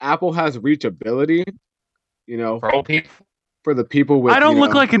 Apple has reachability, you know, for old people. for the people with. I don't you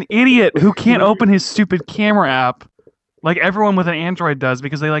look know, like an idiot who can't open his stupid camera app like everyone with an Android does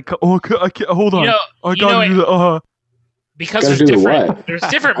because they like, oh, I can't, hold on, You know, I gotta do the because Gotta there's do different what? there's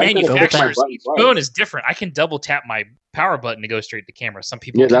different I could've double tapped manufacturers. button Each twice. phone is different. I can double tap my power button to go straight to camera. Some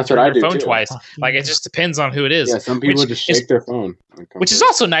people Yeah, can that's what turn I their do, phone too. twice. Like it just depends on who it is. Yeah, some people which just is- shake their phone. Which is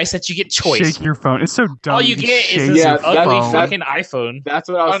also nice that you get choice. shake your phone. It's so dumb. All you can get shake is this Yeah, your ugly phone. fucking iPhone. That's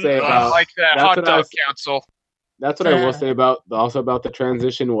what I'll say about. Like that that's hot what I dog was- council. That's what I will say about the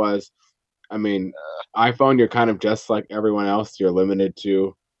transition was. I mean, iPhone, you're kind of just like everyone else. You're limited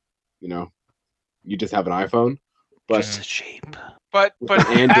to, you know, you just have an iPhone. But It's a shape. But with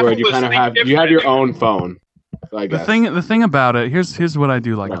Apple Android, you was kind of think have your different. own phone. So I The guess. thing about it, here's what I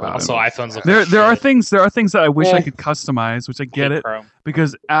do like about Also, it. iPhones look There like are shit. things that I wish I Yeah. could customize, which I Hate get it Chrome.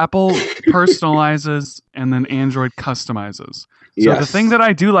 because Apple personalizes and then Android customizes. So Yes. the thing that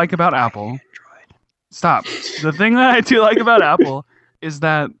I do like about Apple, stop. The thing that I do like about Apple is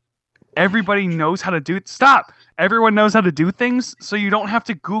that everybody knows how to do. Stop. Everyone knows how to do things, so you don't have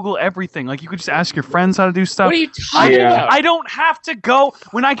to Google everything. Like you could just ask your friends how to do stuff. What are you talking Yeah. about? I don't have to go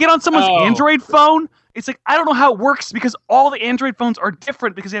when I get on someone's Oh. Android phone. It's like I don't know how it works because all the Android phones are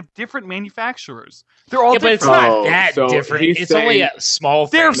different because they have different manufacturers. They're all Yeah, but it's different. not Oh, that so different. he's It's only saying- a small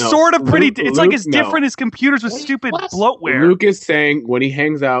thing. They're No, sort of pretty. Luke- it's like Luke, as no. different as computers with What? stupid What? bloatware. Luke is saying when he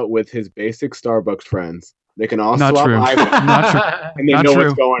hangs out with his basic Starbucks friends, they can all Not swap true. iPhones Not true. and they Not know true.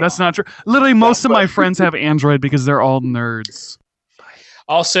 what's going That's on. not true. Literally, most That's of my what- friends have Android because they're all nerds.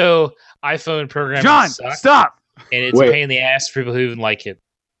 Also, iPhone programming John, sucks, stop. and it's Wait. a pain in the ass for people who even like it.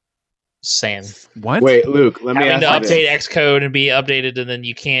 Saying What? Wait, Luke, let me having ask to you update Xcode and be updated, and then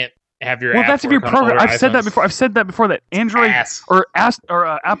you can't have your. Well, app that's if you work on program. older I've said that iPhones. before. I've said that before. That Android Ass. or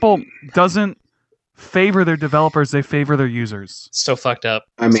Apple doesn't favor their developers; they favor their users. So fucked up.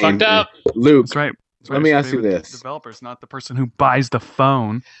 I It's mean, fucked up. Luke, That's right. That's Let right. me They ask you favor the this. Developers, not the person who buys the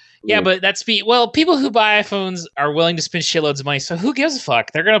phone. Yeah, Luke, but that's people who buy iPhones are willing to spend shitloads of money. So who gives a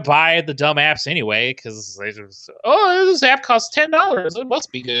fuck? They're gonna buy the dumb apps anyway because they just this app costs $10. It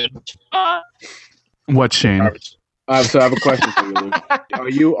must be good. What, Shane? Garbage. so I have a question for you,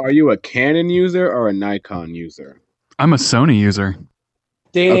 Luke. Are you a Canon user or a Nikon user? I'm a Sony user.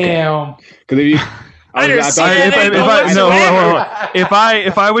 Damn. Because if you, I understand. if I- it if I- no, whatsoever. hold on.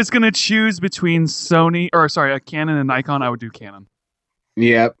 If I was gonna choose between Sony or sorry, a Canon and Nikon, I would do Canon.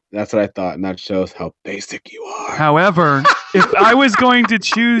 Yep, that's what I thought, and that shows how basic you are. However, if I was going to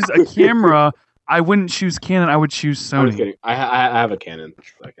choose a camera, I wouldn't choose Canon. I would choose I'm just Sony. kidding. I have a Canon,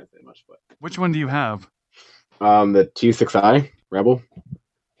 so I can't say much. But Which one do you have? the T6i Rebel.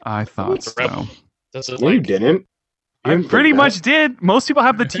 I thought so. Does it No, you like? didn't. You I didn't pretty think much that. did. Most people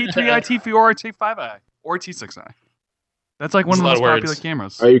have the T3i, T4, or T5i, or T6i. That's like one of That's the a lot most of popular words.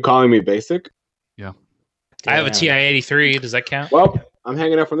 cameras. Are you calling me basic? I have a TI-83. Does that count? Well, I'm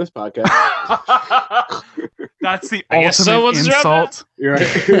hanging up from this podcast. That's the I guess ultimate someone's dropping insult. You're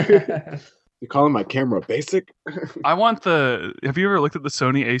right. You calling my camera basic? I want the. Have you ever looked at the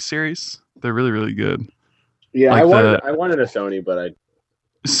Sony A series? They're really, really good. Yeah, Like I wanted a Sony, but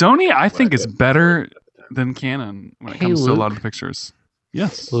Sony, I think, is couldn't better afford it at the time. than Canon when it Hey, comes to a lot Luke. of the pictures.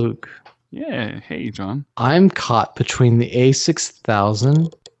 Yes. Luke, Yeah. Hey, John. I'm caught between the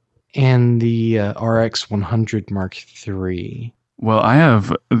A6000 and the RX 100 Mark III. Well, I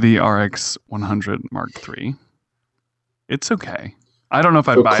have the RX 100 Mark III. It's okay. I don't know if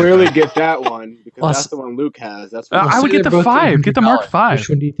I'd So buy clearly it. get that one because Well, that's the one Luke has. That's I what would say get they're the both 5. Get the Mark $800. 5. Which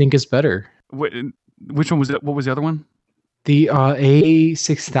one do you think is better? Which one was it? What was the other one? The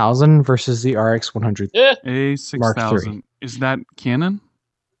A6000 versus the RX 100. Yeah. A6000. Is that Canon?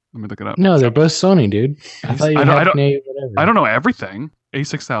 Let me look it up. No, they're both Sony, dude. I thought you I had don't- I don't- whatever. I don't know everything.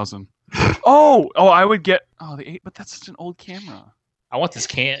 A6000. Oh, I would get. Oh, the 8, but that's such an old camera. I want this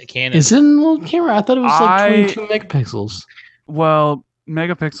Canon. Is it a little camera? I thought it was like 22 megapixels. Well,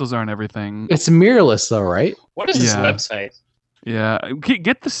 megapixels aren't everything. It's mirrorless though, right? What is this Yeah. website? Yeah,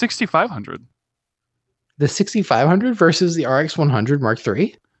 get the 6500. The 6500 versus the RX 100 Mark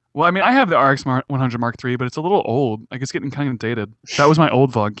III. Well, I mean, I have the RX 100 Mark III, but it's a little old. Like, it's getting kind of dated. That was my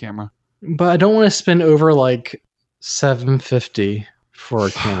old vlog camera. But I don't want to spend over like $750 for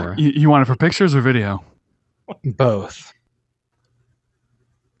a camera. You want it for pictures or video? Both.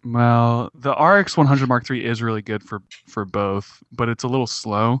 Well, the RX 100 Mark III is really good for both, but it's a little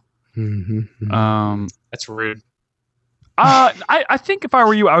slow. Mm-hmm. That's rude. I think if I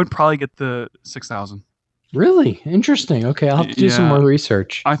were you, I would probably get the 6000. Really interesting. Okay, I'll have to do some Yeah. more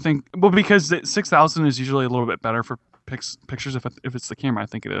research. I think because the 6000 is usually a little bit better for pictures if it's the camera. I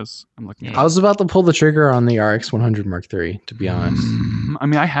think it is. I'm looking at I was about to pull the trigger on the RX 100 Mark III, to be honest. I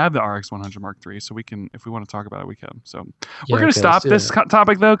mean, I have the RX 100 Mark III, so we can, if we want to talk about it, we can. So Yeah, we're gonna okay, stop let's do this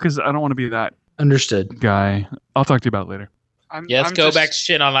topic though, because I don't want to be that Understood. guy. I'll talk to you about it later. Yeah, let's I'm go just- back to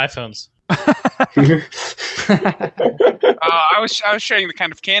shit on iPhones. I was showing the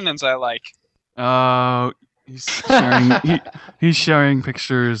kind of cannons I like. He's sharing. He's sharing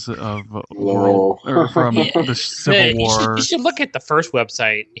pictures of Lol. or from Yeah. the Civil War. You should look at the first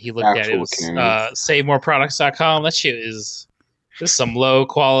website he looked at. It Actual was cannons. SaveMoreProducts.com. That shit is some low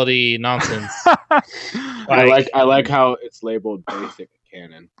quality nonsense. I like how it's labeled basic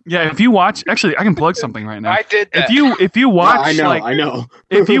Canon. Yeah, if you watch, actually, I can plug something right now. I did that. If you watch, I know, like, I know.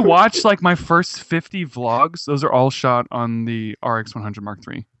 if you watch like my first 50 vlogs, those are all shot on the RX 100 Mark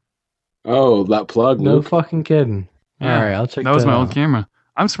III. Oh, that plug, No Luke. fucking kidding. Yeah, All right, I'll check That was my old out. camera.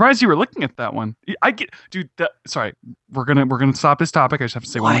 I'm surprised you were looking at that one. I get, dude. Sorry, we're gonna stop this topic. I just have to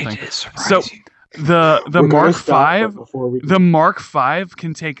say one more thing. So the We're gonna Mark stop, but V, before we the Mark V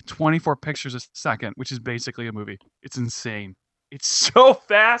can take 24 pictures a second, which is basically a movie. It's insane. It's so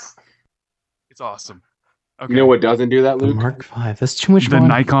fast. It's awesome. Okay. You know what doesn't do that, The Luke? Mark V. That's too much The money.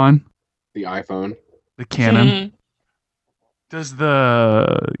 Nikon, The iPhone. the Canon. Mhm. Does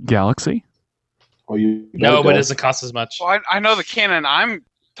the Galaxy? Oh, you No, but it it doesn't cost as much. Well, I know the cannon I'm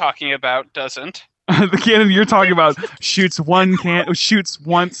talking about doesn't. The Canon you're talking about shoots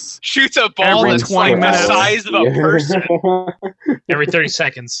once. Shoots a ball Every that's 20 like the minutes. size of a person. Every 30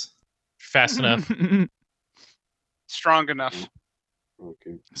 seconds. Fast enough. Strong enough.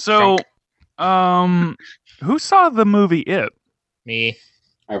 Okay. So, who saw the movie It? Me.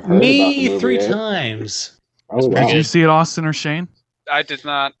 I've heard about the movie, 3 eh? times. Oh, Did wow. you see it, Austin or Shane? I did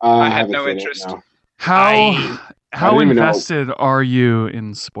not. I had haven't no seen it, interest. no. How I didn't even know. invested are you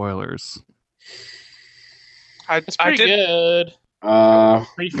in spoilers? It's I pretty did. good.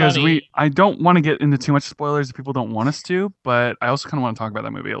 Pretty Because funny. I don't want to get into too much spoilers if people don't want us to, but I also kind of want to talk about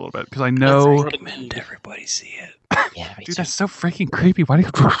that movie a little bit because I know, Recommend everybody see it. Yeah, me dude, too. that's so freaking creepy. Why do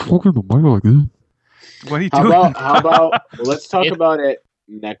you talk in the mic like this? What are you doing? How about let's talk about it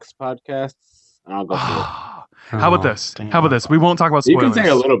next podcast. And I'll go through it. How about this? How about this? We won't talk about You spoilers. can say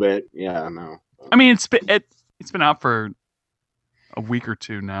a little bit. Yeah, no. I mean, it's been out for a week or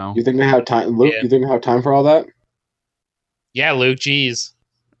two now. You think they have time, Luke? Yeah. You think they have time for all that? Yeah, Luke, jeez.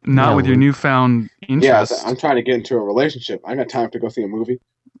 Not No. with your newfound Yeah, interest. I'm trying to get into a relationship. I got time to go see a movie.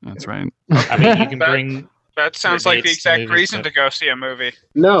 That's right. I mean, you can bring That sounds like the Dates, exact movies, reason but- to go see a movie.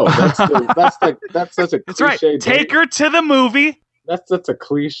 No, that's such a That's right. cliche Take date. her to the movie. That's such a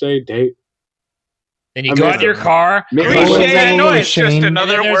cliche date. Then you go out in your car. Maybe- Wait, wait, Cliche, wait, I know wait, it's just Shane.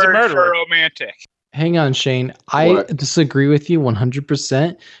 another And then there's a word for murderer. romantic. Hang on, Shane. I What? disagree with you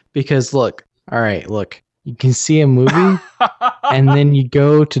 100% because look, you can see a movie and then you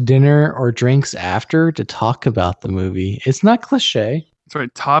go to dinner or drinks after to talk about the movie. It's not cliche. That's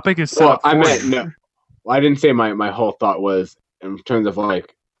right. Topic is set Well, up I for meant you. no. Well, I didn't say my whole thought was in terms of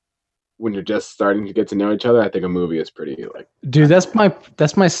like when you're just starting to get to know each other. I think a movie is pretty like. Dude, that's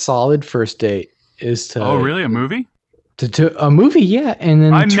my solid first date is to Oh, really? A movie? to a movie, yeah, and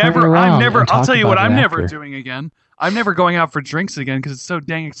then I'm turn never. around and I'll talk tell you what. about I'm it never after. doing again. I'm never going out for drinks again because it's so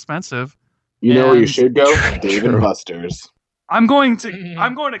dang expensive. You know where you And- should go? True. Dave and Buster's. I'm going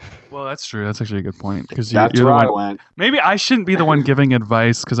to. Well, that's true. That's actually a good point because you're That's the where I one. went. Maybe I shouldn't be the one giving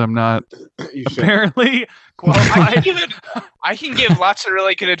advice because I'm not You should. apparently I qualified. can give lots of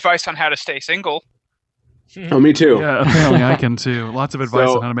really good advice on how to stay single. Oh, me too. Yeah, apparently I can too. Lots of advice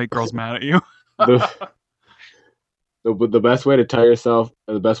So- on how to make girls mad at you. The best way to tell yourself,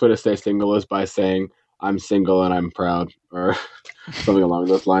 or the best way to stay single is by saying, "I'm single and I'm proud," or something along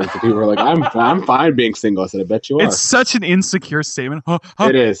those lines. So people are like, "I'm fine being single." I said, "I bet you are." It's such an insecure statement.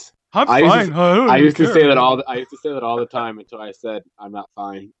 It is. I'm I used to- fine. I, don't I even used to care. say that all. I used to say that all the time until I said, "I'm not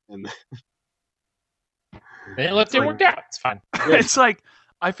fine." And Then look, it worked out. It's fine. It's like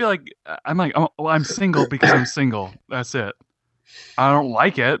I feel like I'm single because I'm single. That's it. I don't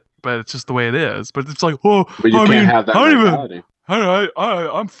like it, but it's just the way it is. But it's like, oh, but you I can't mean, have that I don't even. mentality.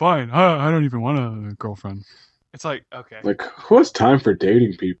 I'm fine. I don't even want a girlfriend. It's like, okay. Like, who has time for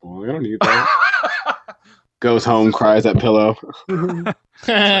dating people? I don't need that. Goes home, cries at pillow.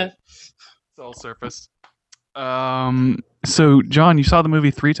 It's all surface. So John, you saw the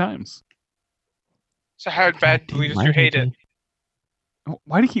movie 3 times. So how badly did you hate it?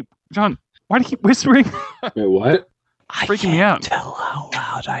 Why do you keep John? Why do you keep whispering? Wait, what? Freaking me out. Tell how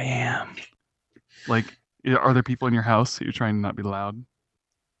loud I am. Like, are there people in your house that you're trying to not be loud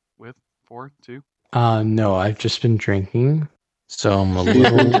with? 4, 2. No, I've just been drinking, so I'm a He's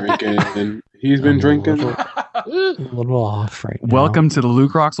been little, drinking. He's been I'm a drinking. little off right now. Welcome to the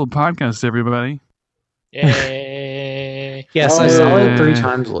Luke Roxel podcast, everybody. Yay. Yes, I saw it 3 Uh,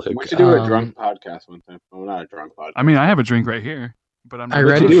 times, Luke. We should do a drunk podcast one time. Oh, not a drunk podcast. I mean, I have a drink right here, but I'm. I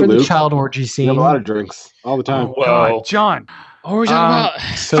What read you it do, for the Luke? child orgy We scene. have a lot of drinks all the time. Oh, God, John. What were we talking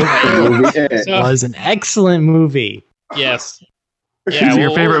about? So good. It So- was an excellent movie. Yes. Is it your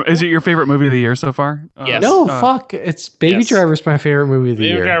well, favorite? Is it your favorite movie of the year so far? Yes. No, fuck. It's Baby Yes. Driver's my favorite movie of the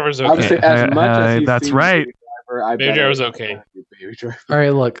Baby year. Driver's Obviously, okay. as much as he's that's seen right. Baby Driver, I Baby bet Driver's I okay. like Baby Driver. All right,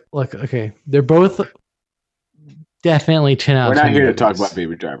 look. Okay. They're both definitely 10 out We're of not 10 here to talk movies. about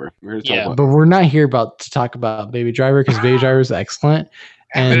Baby Driver. We're here to Yeah. talk about. But we're not here to talk about Baby Driver because Baby Driver is excellent.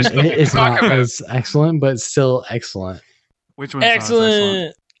 And There's nothing it's to talk not about. as excellent, but still excellent. Which one's not as excellent?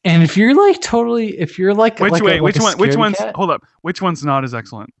 Excellent. And if you're like totally, if you're like, Which like a- wait, like which a one? Which scaredy one's? cat- Hold up. Which one's not as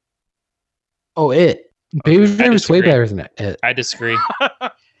excellent? Oh, it. Baby I Driver's way disagree. better than it. I disagree.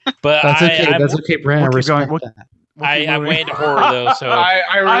 But That's okay. I'm, That's okay, Brent. we'll I keep going. respect We'll- that. I'm way into horror though, so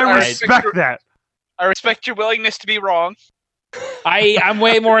I respect that. I respect your willingness to be wrong. I'm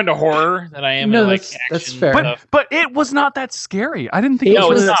way more into horror than I am No, into like that's- action that's fair. stuff. But it was not that scary. I didn't think It it was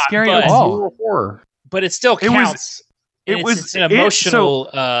was that not, scary but- at all. Horror. But it still It was- counts. it It's- was- it's an it- emotional,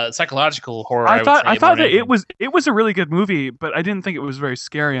 psychological horror. I thought would say, that more than it was a really good movie, but I didn't think it was very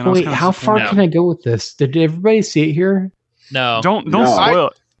scary. And I was Wait, kinda how far disappointed. can I go with this? Did everybody see it here? no. Don't No. spoil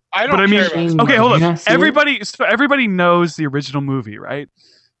it. I don't But I mean- care about Shane, Okay, did hold you on. not see it? Everybody knows the original movie, right?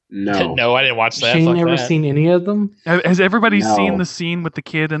 No. No, I didn't watch that. Shane Fuck never that. seen any of them? Has everybody No. seen the scene with the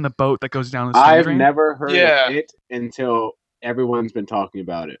kid in the boat that goes down the steam I've drain? never heard Yeah. of it until everyone's been talking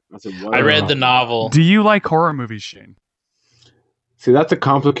about it. I said, what I are read you the talking novel. Do you like horror movies, Shane? about? See, that's a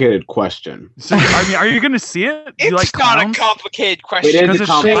complicated question. So, I mean, are you going to see it? Do you It's like not clowns? a complicated It question. is Because a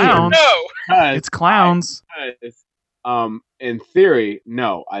it's complicated clowns. No. Because, It's clowns. in theory,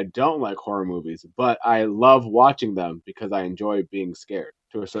 no, I don't like horror movies, but I love watching them because I enjoy being scared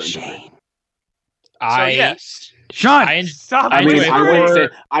to a certain degree. Shane. So yes. John, I- stop. I mean, enjoy I wouldn't horror.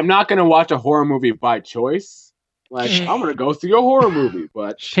 say I'm not gonna watch a horror movie by choice. Like I'm gonna go see a horror movie,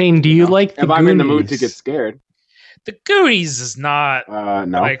 but Shane, do you like the if I'm in the mood to Goonies? get scared, The Goonies is not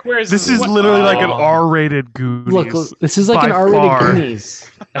no. like where's This is what- literally like an Oh, R-rated Goonies. Look, this is like by an R-rated far. Goonies.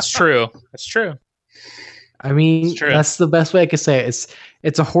 That's true. That's true. I mean, It's true. that's the best way I could say it.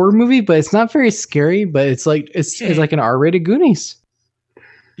 It's a horror movie, but it's not very scary. But it's it's like an R-rated Goonies.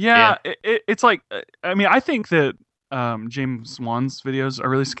 Yeah, it's like I mean, I think that James Wan's videos are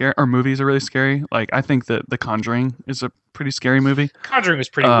really scary, or movies are really scary. Like I think that The Conjuring is a pretty scary movie. Conjuring was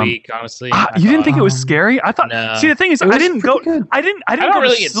pretty weak, honestly. You didn't think it was scary? I thought. No. See, the thing is, I didn't go. I didn't I go don't to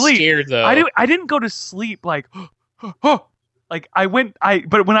really get sleep. scared though. I didn't go to sleep like, like I went.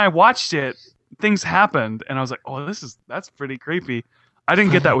 But when I watched it, things happened, and I was like, oh, that's pretty creepy. I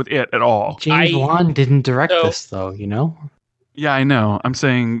didn't get that with it at all. James Wan didn't direct this, though. You know. Yeah, I know. I'm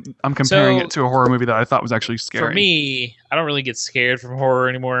comparing it to a horror movie that I thought was actually scary. For me, I don't really get scared from horror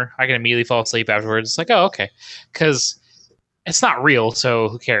anymore. I can immediately fall asleep afterwards. It's like, oh, okay, because it's not real, so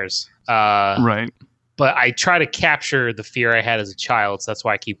who cares? Right. But I try to capture the fear I had as a child, so that's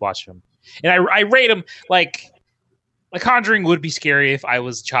why I keep watching them. And I rate them like The Conjuring would be scary if I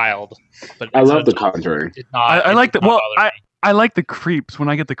was a child. But I love The Conjuring. I like the I like the creeps when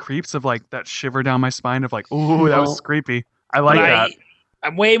I get the creeps of like that shiver down my spine of like, oh, that was creepy. I like that.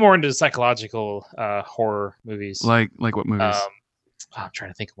 I'm way more into psychological horror movies. Like what movies? I'm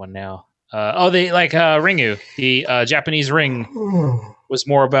trying to think of one now. They like Ringu. The Japanese Ring was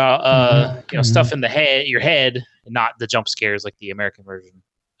more about stuff in your head, and not the jump scares like the American version.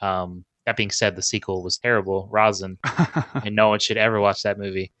 That being said, the sequel was terrible, Rosin, and no one should ever watch that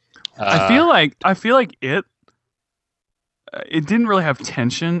movie. I feel like it didn't really have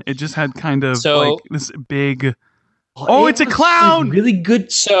tension. It just had kind of like this big. Oh, it's a clown! A really good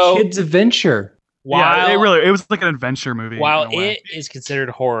kids adventure. It was like an adventure movie. While it is considered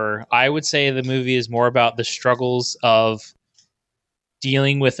horror, I would say the movie is more about the struggles of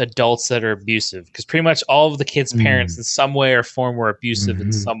dealing with adults that are abusive. Because pretty much all of the kids' parents, in some way or form, were abusive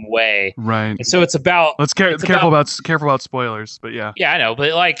in some way. Right. And so it's about. Careful about spoilers, but yeah. Yeah, I know,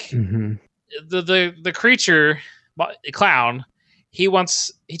 but like the creature, the clown, he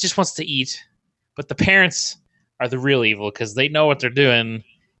just wants to eat, but the parents are the real evil because they know what they're doing,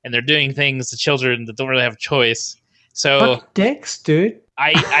 and they're doing things to children that don't really have a choice. So dicks, dude.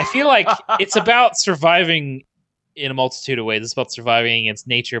 I feel like it's about surviving in a multitude of ways. It's about surviving against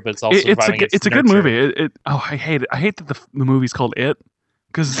nature, but it's also surviving against it's a good movie. I hate it. I hate that the movie's called It,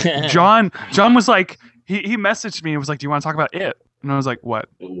 because John was like he messaged me and was like, "Do you want to talk about It?" And I was like, "What?"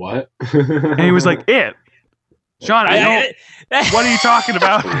 And he was like, "It." John, what are you talking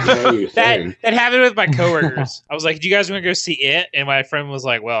about? that happened with my coworkers. I was like, "Do you guys want to go see It?" And my friend was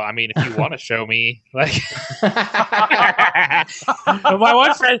like, "Well, I mean, if you want to show me," like, but my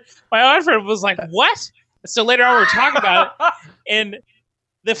one friend was like, "What?" So later on, we were talking about it, and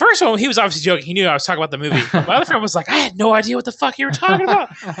the first one, he was obviously joking. He knew I was talking about the movie. My other friend was like, "I had no idea what the fuck you were talking about."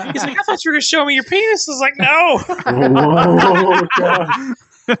 He's like, "I thought you were going to show me your penis." I was like, "No." Oh, God.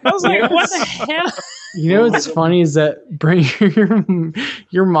 I was like, "What the hell?" You know what's funny is that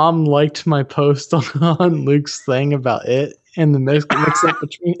your mom liked my post on Luke's thing about it and the mix up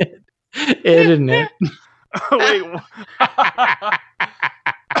between it and it. Wait.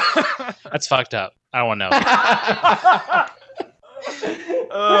 That's fucked up. I don't want to know.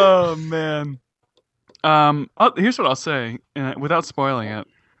 Oh man. Here's what I'll say without spoiling it.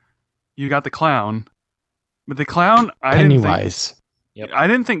 You got the clown, but the clown Pennywise. I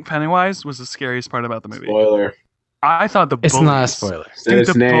didn't think Pennywise was the scariest part about the movie. Spoiler. I thought the bullies. It's not a spoiler. Dude,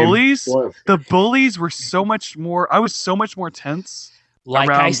 the bullies were so much more. I was so much more tense. Like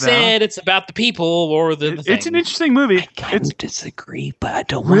I said, it's about the people or the thing. It's an interesting movie. I kind of disagree, but I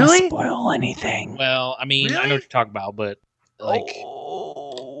don't want to spoil anything. Well, I mean, I know what you're talking about, but like,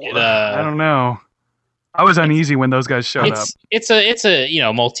 I don't know. I was uneasy when those guys showed up. It's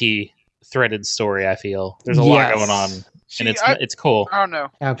a multi-threaded story. I feel there's a lot going on. See, and it's cool. I don't know.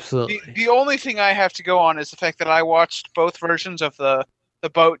 Absolutely. The only thing I have to go on is the fact that I watched both versions of the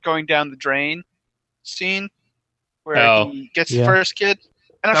boat going down the drain scene, where he gets the first kid.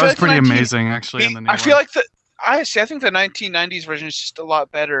 And that was pretty amazing, actually. In the new I feel like I think the 1990s version is just a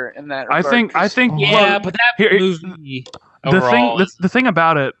lot better in that regard. I think. Yeah, but that movie. The thing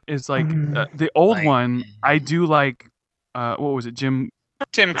about it is like the old one. I do like. What was it? Tim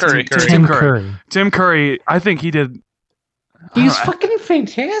Curry. Tim Curry. I think he did. He's fucking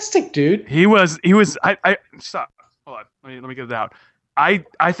fantastic, dude. He was. I stop. Hold on. Let me get it out. I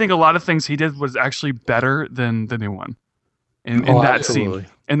think a lot of things he did was actually better than the new one. In that scene.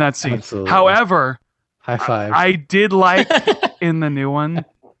 In that scene. Absolutely. However, high five. I did like in the new one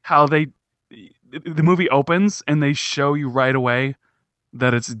how the movie opens and they show you right away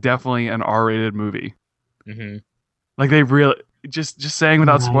that it's definitely an R-rated movie. Mm-hmm. Like they really just saying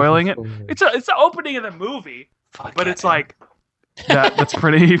without spoiling it. It's the opening of the movie, but it's like that's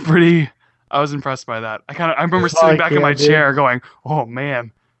pretty. I was impressed by that. I remember sitting back in my chair going, "Oh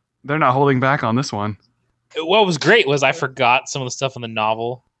man, they're not holding back on this one." What was great was I forgot some of the stuff in the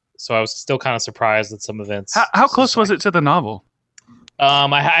novel. so I was still kind of surprised at some events. How close was it to the novel?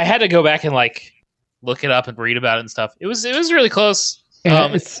 I had to go back and like look it up and read about it and stuff. It was really close. Yeah,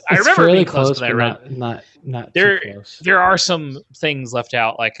 I remember fairly being close when I read. Not There- too close. There are some things left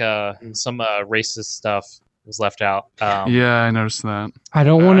out, like some racist stuff was left out. Yeah, I noticed that. I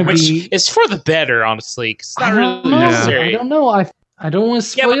don't want to which be. is for the better, honestly. 'Cause it's I not don't really know. necessary. I don't know. I don't want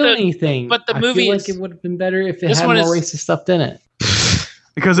to Yeah, but spoil the- anything. but the I movie feel is- like it would have been better if it This had one more is- racist stuff in it.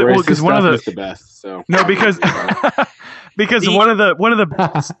 Because Racist one of stuff the is the best. So no because because The- one of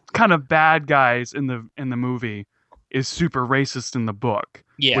the kind of bad guys in the movie is super racist in the book.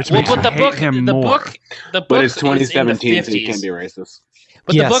 Yeah, Which well, makes but me the hate book, him the more. book, the book, but it's is in the 2017, so you 50s. can't be racist.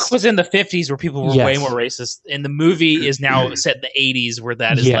 But Yes. the book was in the 50s where people were way Yes. more racist, and the movie is now set in the 80s where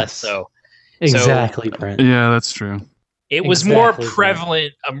that is Yes. less so. Exactly, Brent. Yeah, that's true. It was more Exactly, Brent.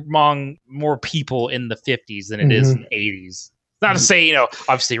 prevalent among more people in the 50s than it is in the 80s. Not to say,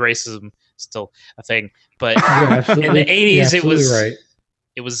 obviously racism is still a thing, but You're absolutely- in the 80s you're it was absolutely right.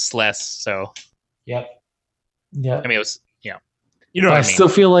 it was less so. Yep. Yep. I mean, it was, you know what I I mean. still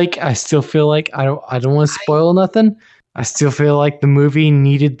feel like I don't want to spoil nothing. I still feel like the movie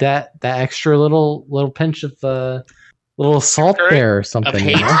needed that extra little pinch of little salt Curry? there or something. Of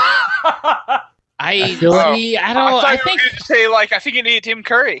you hate. know? I feel like- I think think to say I think it needed Tim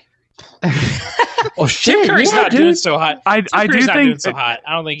Curry. Oh shit! Tim Curry's yeah, not dude. doing so hot. I Tim do Curry's not doing think. so hot.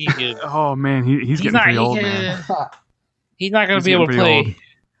 I don't think he could. Oh man, he's getting pretty old, man. He's not going He's to be able to getting play pretty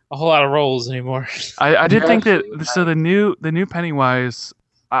a whole lot of roles anymore. I did You're think that. absolutely So the new Pennywise,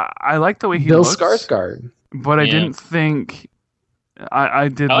 I like the way he Bill looks, Skarsgård. but I Yeah. didn't think. I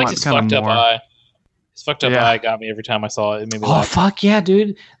did I like want his kind fucked of up more. eye. His fucked up Yeah. eye got me every time I saw it. It made me Oh laugh. fuck yeah,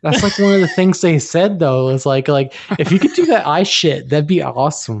 dude! That's like one of the things they said though. It's like if you could do that eye shit, that'd be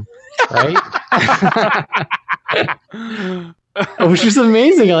awesome, right? Which is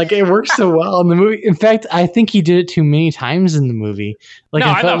amazing. Like it works so well in the movie. In fact, I think he did it too many times in the movie. Like no,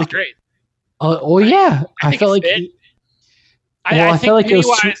 I thought it felt was like, great. oh yeah, I think felt it's like. fit. Well, I I think felt like it was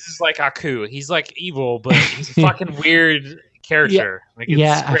Pennywise too- is like Aku. He's like evil, but he's a fucking weird character. Like, it's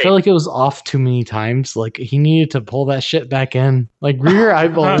Yeah, I great. feel like it was off too many times. Like he needed to pull that shit back in. Like rear your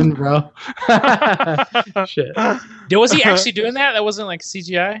eyeball in, bro. Shit. Was he actually doing that? That wasn't like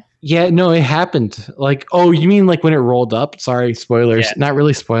CGI? Yeah, no, it happened. Like, oh, you mean like when it rolled up? Sorry, spoilers. Yeah. Not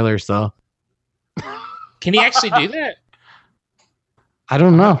really spoilers though. Can he actually do that? I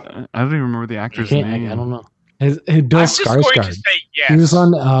don't know. I don't even remember the I actor's can't. name. I don't know. Bill I'm just going to Skarsgård. say yes. He was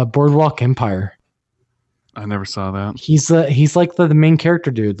on Boardwalk Empire. I never saw that. He's like the main character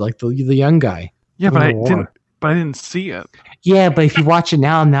dude, like the young guy. Yeah, but I War. didn't. But I didn't see it. Yeah, but if you watch it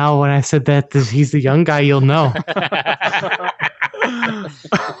now when I said that he's the young guy, you'll know.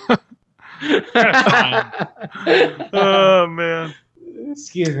 Oh man.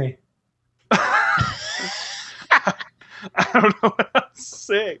 Excuse me. I don't know what else to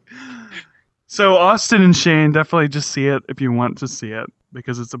say. So Austin and Shane, definitely just see it if you want to see it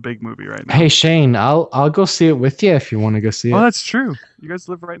because it's a big movie right now. Hey Shane, I'll go see it with you if you want to go see Oh, it. that's true. You guys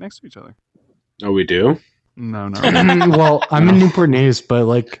live right next to each other. Oh, we do? No, no. Well, I'm in Newport News, but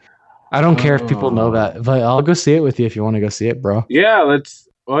like, I don't care if people know that. But I'll go see it with you if you want to go see it, bro. Yeah, let's.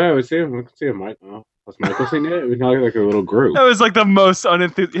 Oh, yeah, we can see him, Mike. Oh, was Michael seeing it? We can have like a little group. That was like the most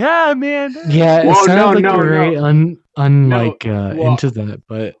unenthusiastic. Yeah, man. Yeah, it Whoa, sounded no, like no, you're very well, into that,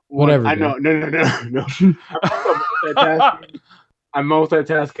 but whatever. I know. No. I'm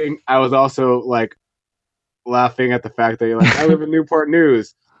multitasking. I was also like laughing at the fact that you're like, I live in Newport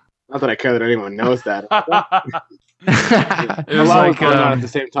News. Not that I care that anyone knows that. It A was lot like going on at the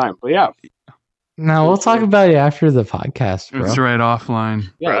same time. But yeah. Now we'll talk about it after the podcast, bro. it's right offline.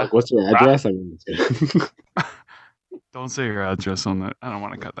 Yeah. Like, what's your address? I mean, Don't say your address on that. I don't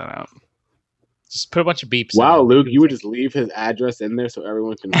want to cut that out. Just put a bunch of beeps. wow, in. Luke, you would just leave his address in there so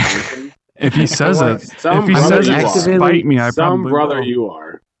everyone can find him. If he says it, Some if he brother says you it to are. spite me, I Some probably brother will. you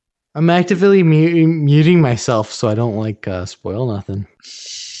are. I'm actively muting myself so I don't spoil nothing.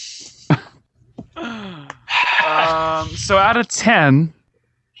 So out of 10,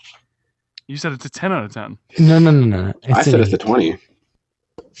 you said it's a 10 out of 10. No. I said an it's a 8. 20. Oh,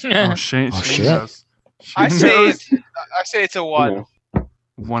 Shane Oh, Shane shit. knows. I Shane say knows. it's a one. You know.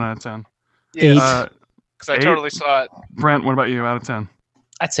 1 out of 10. Eight. Yeah, because I eight? totally saw it. Brent, what about you out of 10?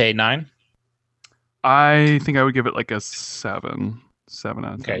 I'd say 9. I think I would give it like a 7. 7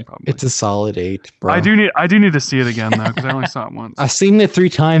 out of 10, Okay. probably. It's a solid 8, bro. I do need to see it again though, because I only saw it once. I've seen it 3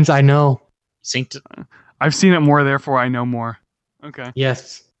 times. I know. Synced. I've seen it more, therefore I know more. Okay.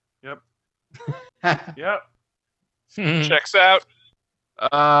 Yes. Yep. Hmm. Yep. Checks out.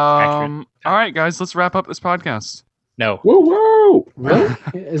 All right, guys, let's wrap up this podcast. No. Whoa, whoa! Really?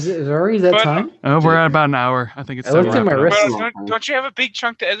 Is it already that But- time? Oh, we're at about an hour. I think it's I time looked to at wrap my it up. wrist. Well, don't you have a big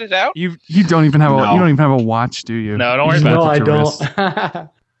chunk to edit out? You don't even have No. you don't even have a watch, do you? No, don't worry You about just it. No, looked I at your wrist. don't.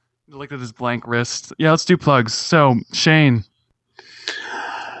 You looked at his blank wrist. Yeah, let's do plugs. So Shane.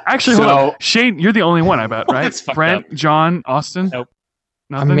 Actually, hold So- on. Shane, you're the only one, I bet, right? That's fucked Brent, up. John, Austin. Nope.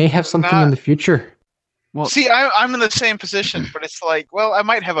 I Nothing. may have something in the future. Well, See, I'm in the same position, but it's like, well, I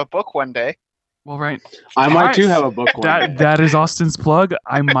might have a book one day. well, right. I might Alright. too have a book one day. That is Austin's plug.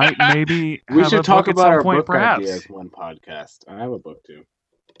 I might maybe We have should a talk book about at some our point, book perhaps. ideas one podcast. I have a book too.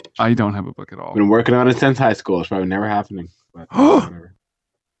 I don't have a book at all. Been working on it since high school. It's probably never happening. But whatever.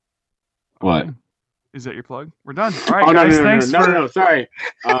 What? Is that your plug? We're done. All right, Oh no, guys. no, no, Thanks no, for. no, sorry.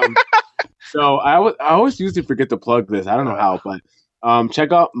 So I always usually forget to plug this. I don't know how, but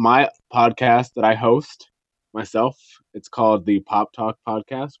check out my podcast that I host myself. It's called the Pop Talk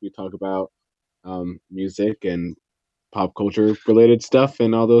Podcast. We talk about music and pop culture related stuff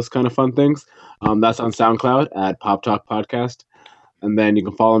and all those kind of fun things. That's on SoundCloud at Pop Talk Podcast, and then you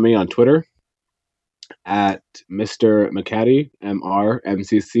can follow me on Twitter at Mr. McCatty,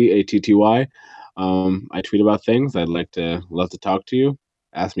 MrMCCATTY. I tweet about things. I'd love to talk to you,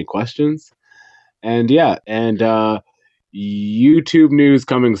 ask me questions, and YouTube news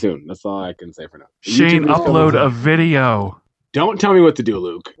coming soon. That's all I can say for now. Shane, YouTube news coming upload soon. a video. Don't tell me what to do,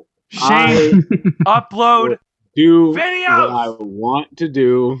 Luke. Shane, upload Do videos. what I want to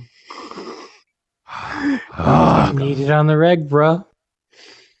do. Need it on the reg, bro.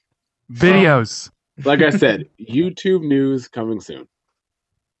 Videos. Like I said, YouTube news coming soon.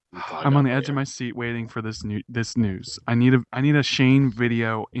 That's all I I'm got on the for edge you. of my seat waiting for this news. I need a Shane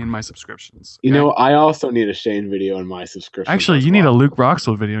video in my subscriptions. You okay? know, I also need a Shane video in my subscription. Actually, as you need a well. Luke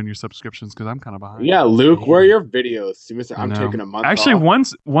Roxwell video in your subscriptions because I'm kind of behind. Yeah, Luke, where are your videos? I I'm know. taking a month Actually,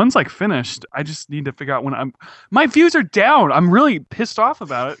 off. one's like finished. I just need to figure out when my views are down. I'm really pissed off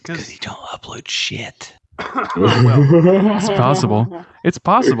about it because you don't upload shit. it's possible. It's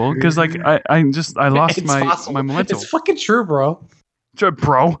possible because like I lost It's my possible. my momentum. It's fucking true, bro.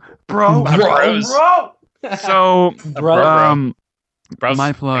 Bro. My bros. So Bro. Bros.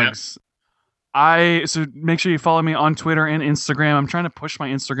 my plugs. So make sure you follow me on Twitter and Instagram. I'm trying to push my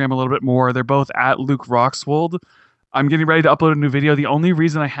Instagram a little bit more. They're both at Luke Roxwold. I'm getting ready to upload a new video. The only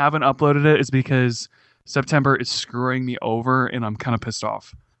reason I haven't uploaded it is because September is screwing me over and I'm kind of pissed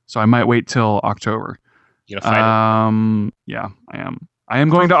off. So I might wait till October. You gonna fight Yeah, I am. I am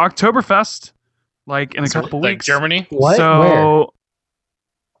going to Oktoberfest like in a it? couple Like weeks. Germany? What? Where? So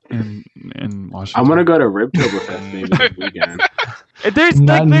in Washington. I'm gonna go to Ribtoberfest maybe this weekend. There's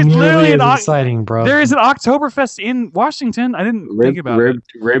Not there's nearly literally as exciting, bro. there is an Oktoberfest in Washington. I didn't think about it.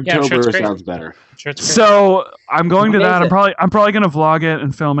 Yeah, I'm sure it's Ribtober great. sounds better. I'm sure it's great. So I'm going to When that. is I'm probably gonna vlog it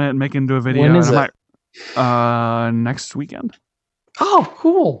and film it and make it into a video. When is and I it? might- next weekend. Oh,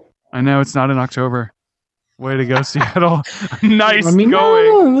 cool. I know it's not in October. Way to go, Seattle! Nice I mean, going.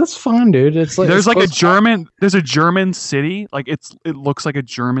 no, that's fine, dude. It's like There's it's like a close by. There's a German city. Like it looks like a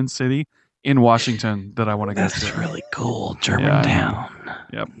German city in Washington that I want to go That's to. really cool, German Yeah. town.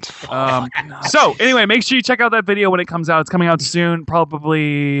 Yep. It's Um, fucking So anyway, make sure you check out that video when it comes out. It's coming out soon,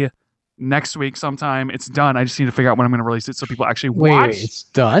 probably next week sometime. It's done. I just need to figure out when I'm going to release it so people actually watch wait, it's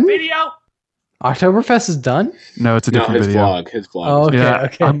done. video. Oktoberfest is done. No, it's a No, different his video. vlog. His vlog. Oh, okay, Yeah,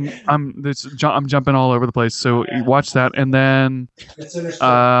 okay. I'm jumping all over the place. So you watch that, and then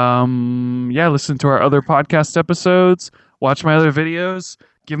listen to our other podcast episodes. Watch my other videos.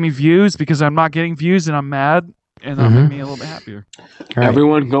 Give me views because I'm not getting views, and I'm mad, and that'll make me a little bit happier. All right.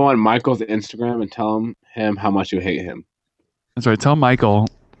 Everyone go on Michael's Instagram and tell him how much you hate him. That's right. Tell Michael,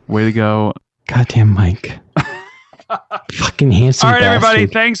 way to go. Goddamn Mike. Fucking handsome. All right, everybody.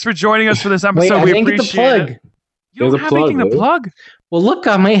 bastard. Thanks for joining us for this Wait, episode. I We didn't get the appreciate plug. it. You don't There's a have plug, anything to Lou. plug. Well, look,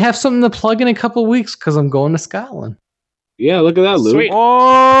 I might have something to plug in a couple weeks because I'm going to Scotland. Yeah, look at that, Luke. Sweet.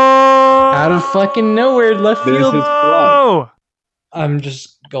 Oh! Out of fucking nowhere, left There's field. his Oh! I'm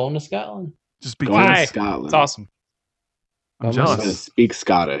just going to Scotland. Just Going because Why? to Scotland. It's awesome. I'm He's gonna jealous. speak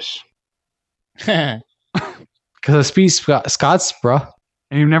Scottish. Because I speak Scots, bro.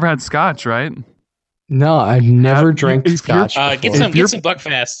 And you've never had scotch, right? No, I've never you- drank if you're- Scotch. Get before. some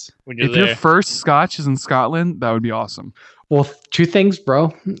Buckfast when you're If your there. first scotch is in Scotland, that would be awesome. Well, two things,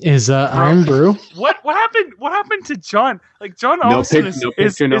 bro. Is Iron Brew. What happened? What happened to John? Like John No Olsen pic- is, no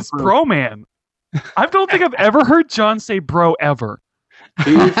is, picture, no is proof. bro man. I don't think I've ever heard John say bro ever.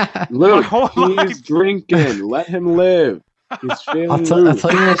 He's, Luke, whole he's life. drinking. Let him live. He's feeling I'll tell loose,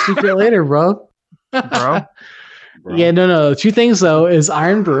 you my secret later, bro. Bro. bro. Yeah, no. Two things though is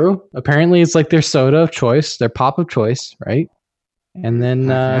Iron Brew. Apparently, it's like their soda of choice, their pop of choice, right? and then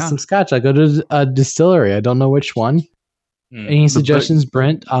Yeah. some scotch. I go to a distillery. I don't know which one. Any suggestions,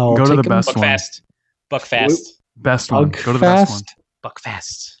 Brent? I'll Go to take the them. best one. Buckfast. Best one. Go to the best one.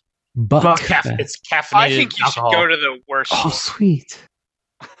 Buckfast. Buckfast. It's caffeinated I think you alcohol. should go to the worst. Oh, one. sweet.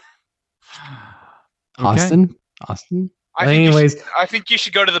 Okay. Austin. I think Anyways, I think you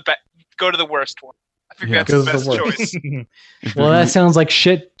should go to the worst one. I think Yeah. that's Go the to the best worst. choice. well, that sounds like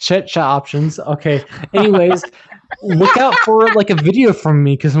shit options. Okay. Anyways, look out for like a video from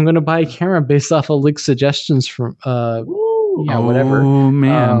me because I'm gonna buy a camera based off of Lick's suggestions from whatever. Oh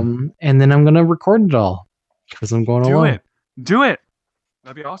man. And then I'm gonna record it all because I'm going alone. Do it.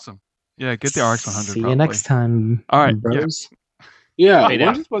 That'd be awesome. Yeah, get the RX 100. See you probably. next time. All right, bros. Yeah, Wait,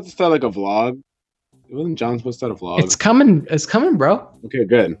 wasn't you supposed to start like a vlog? Wasn't John supposed to start a vlog? It's coming. It's coming, bro. Okay,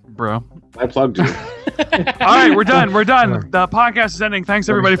 good. bro. I plugged you. All right, we're done. The podcast is ending. Thanks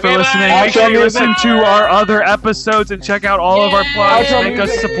everybody for Bye-bye. listening. Make sure you listen to our other episodes and check out all of our plugs. Make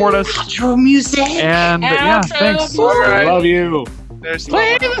us support us. Outro music. And yeah, thanks. All I right. love you. There's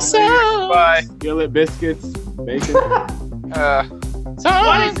Play the song. Bye. Skillet biscuits, bacon.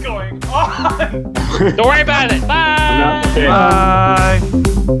 What is going on? Don't worry about it. Bye. Okay.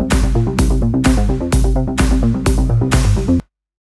 Bye.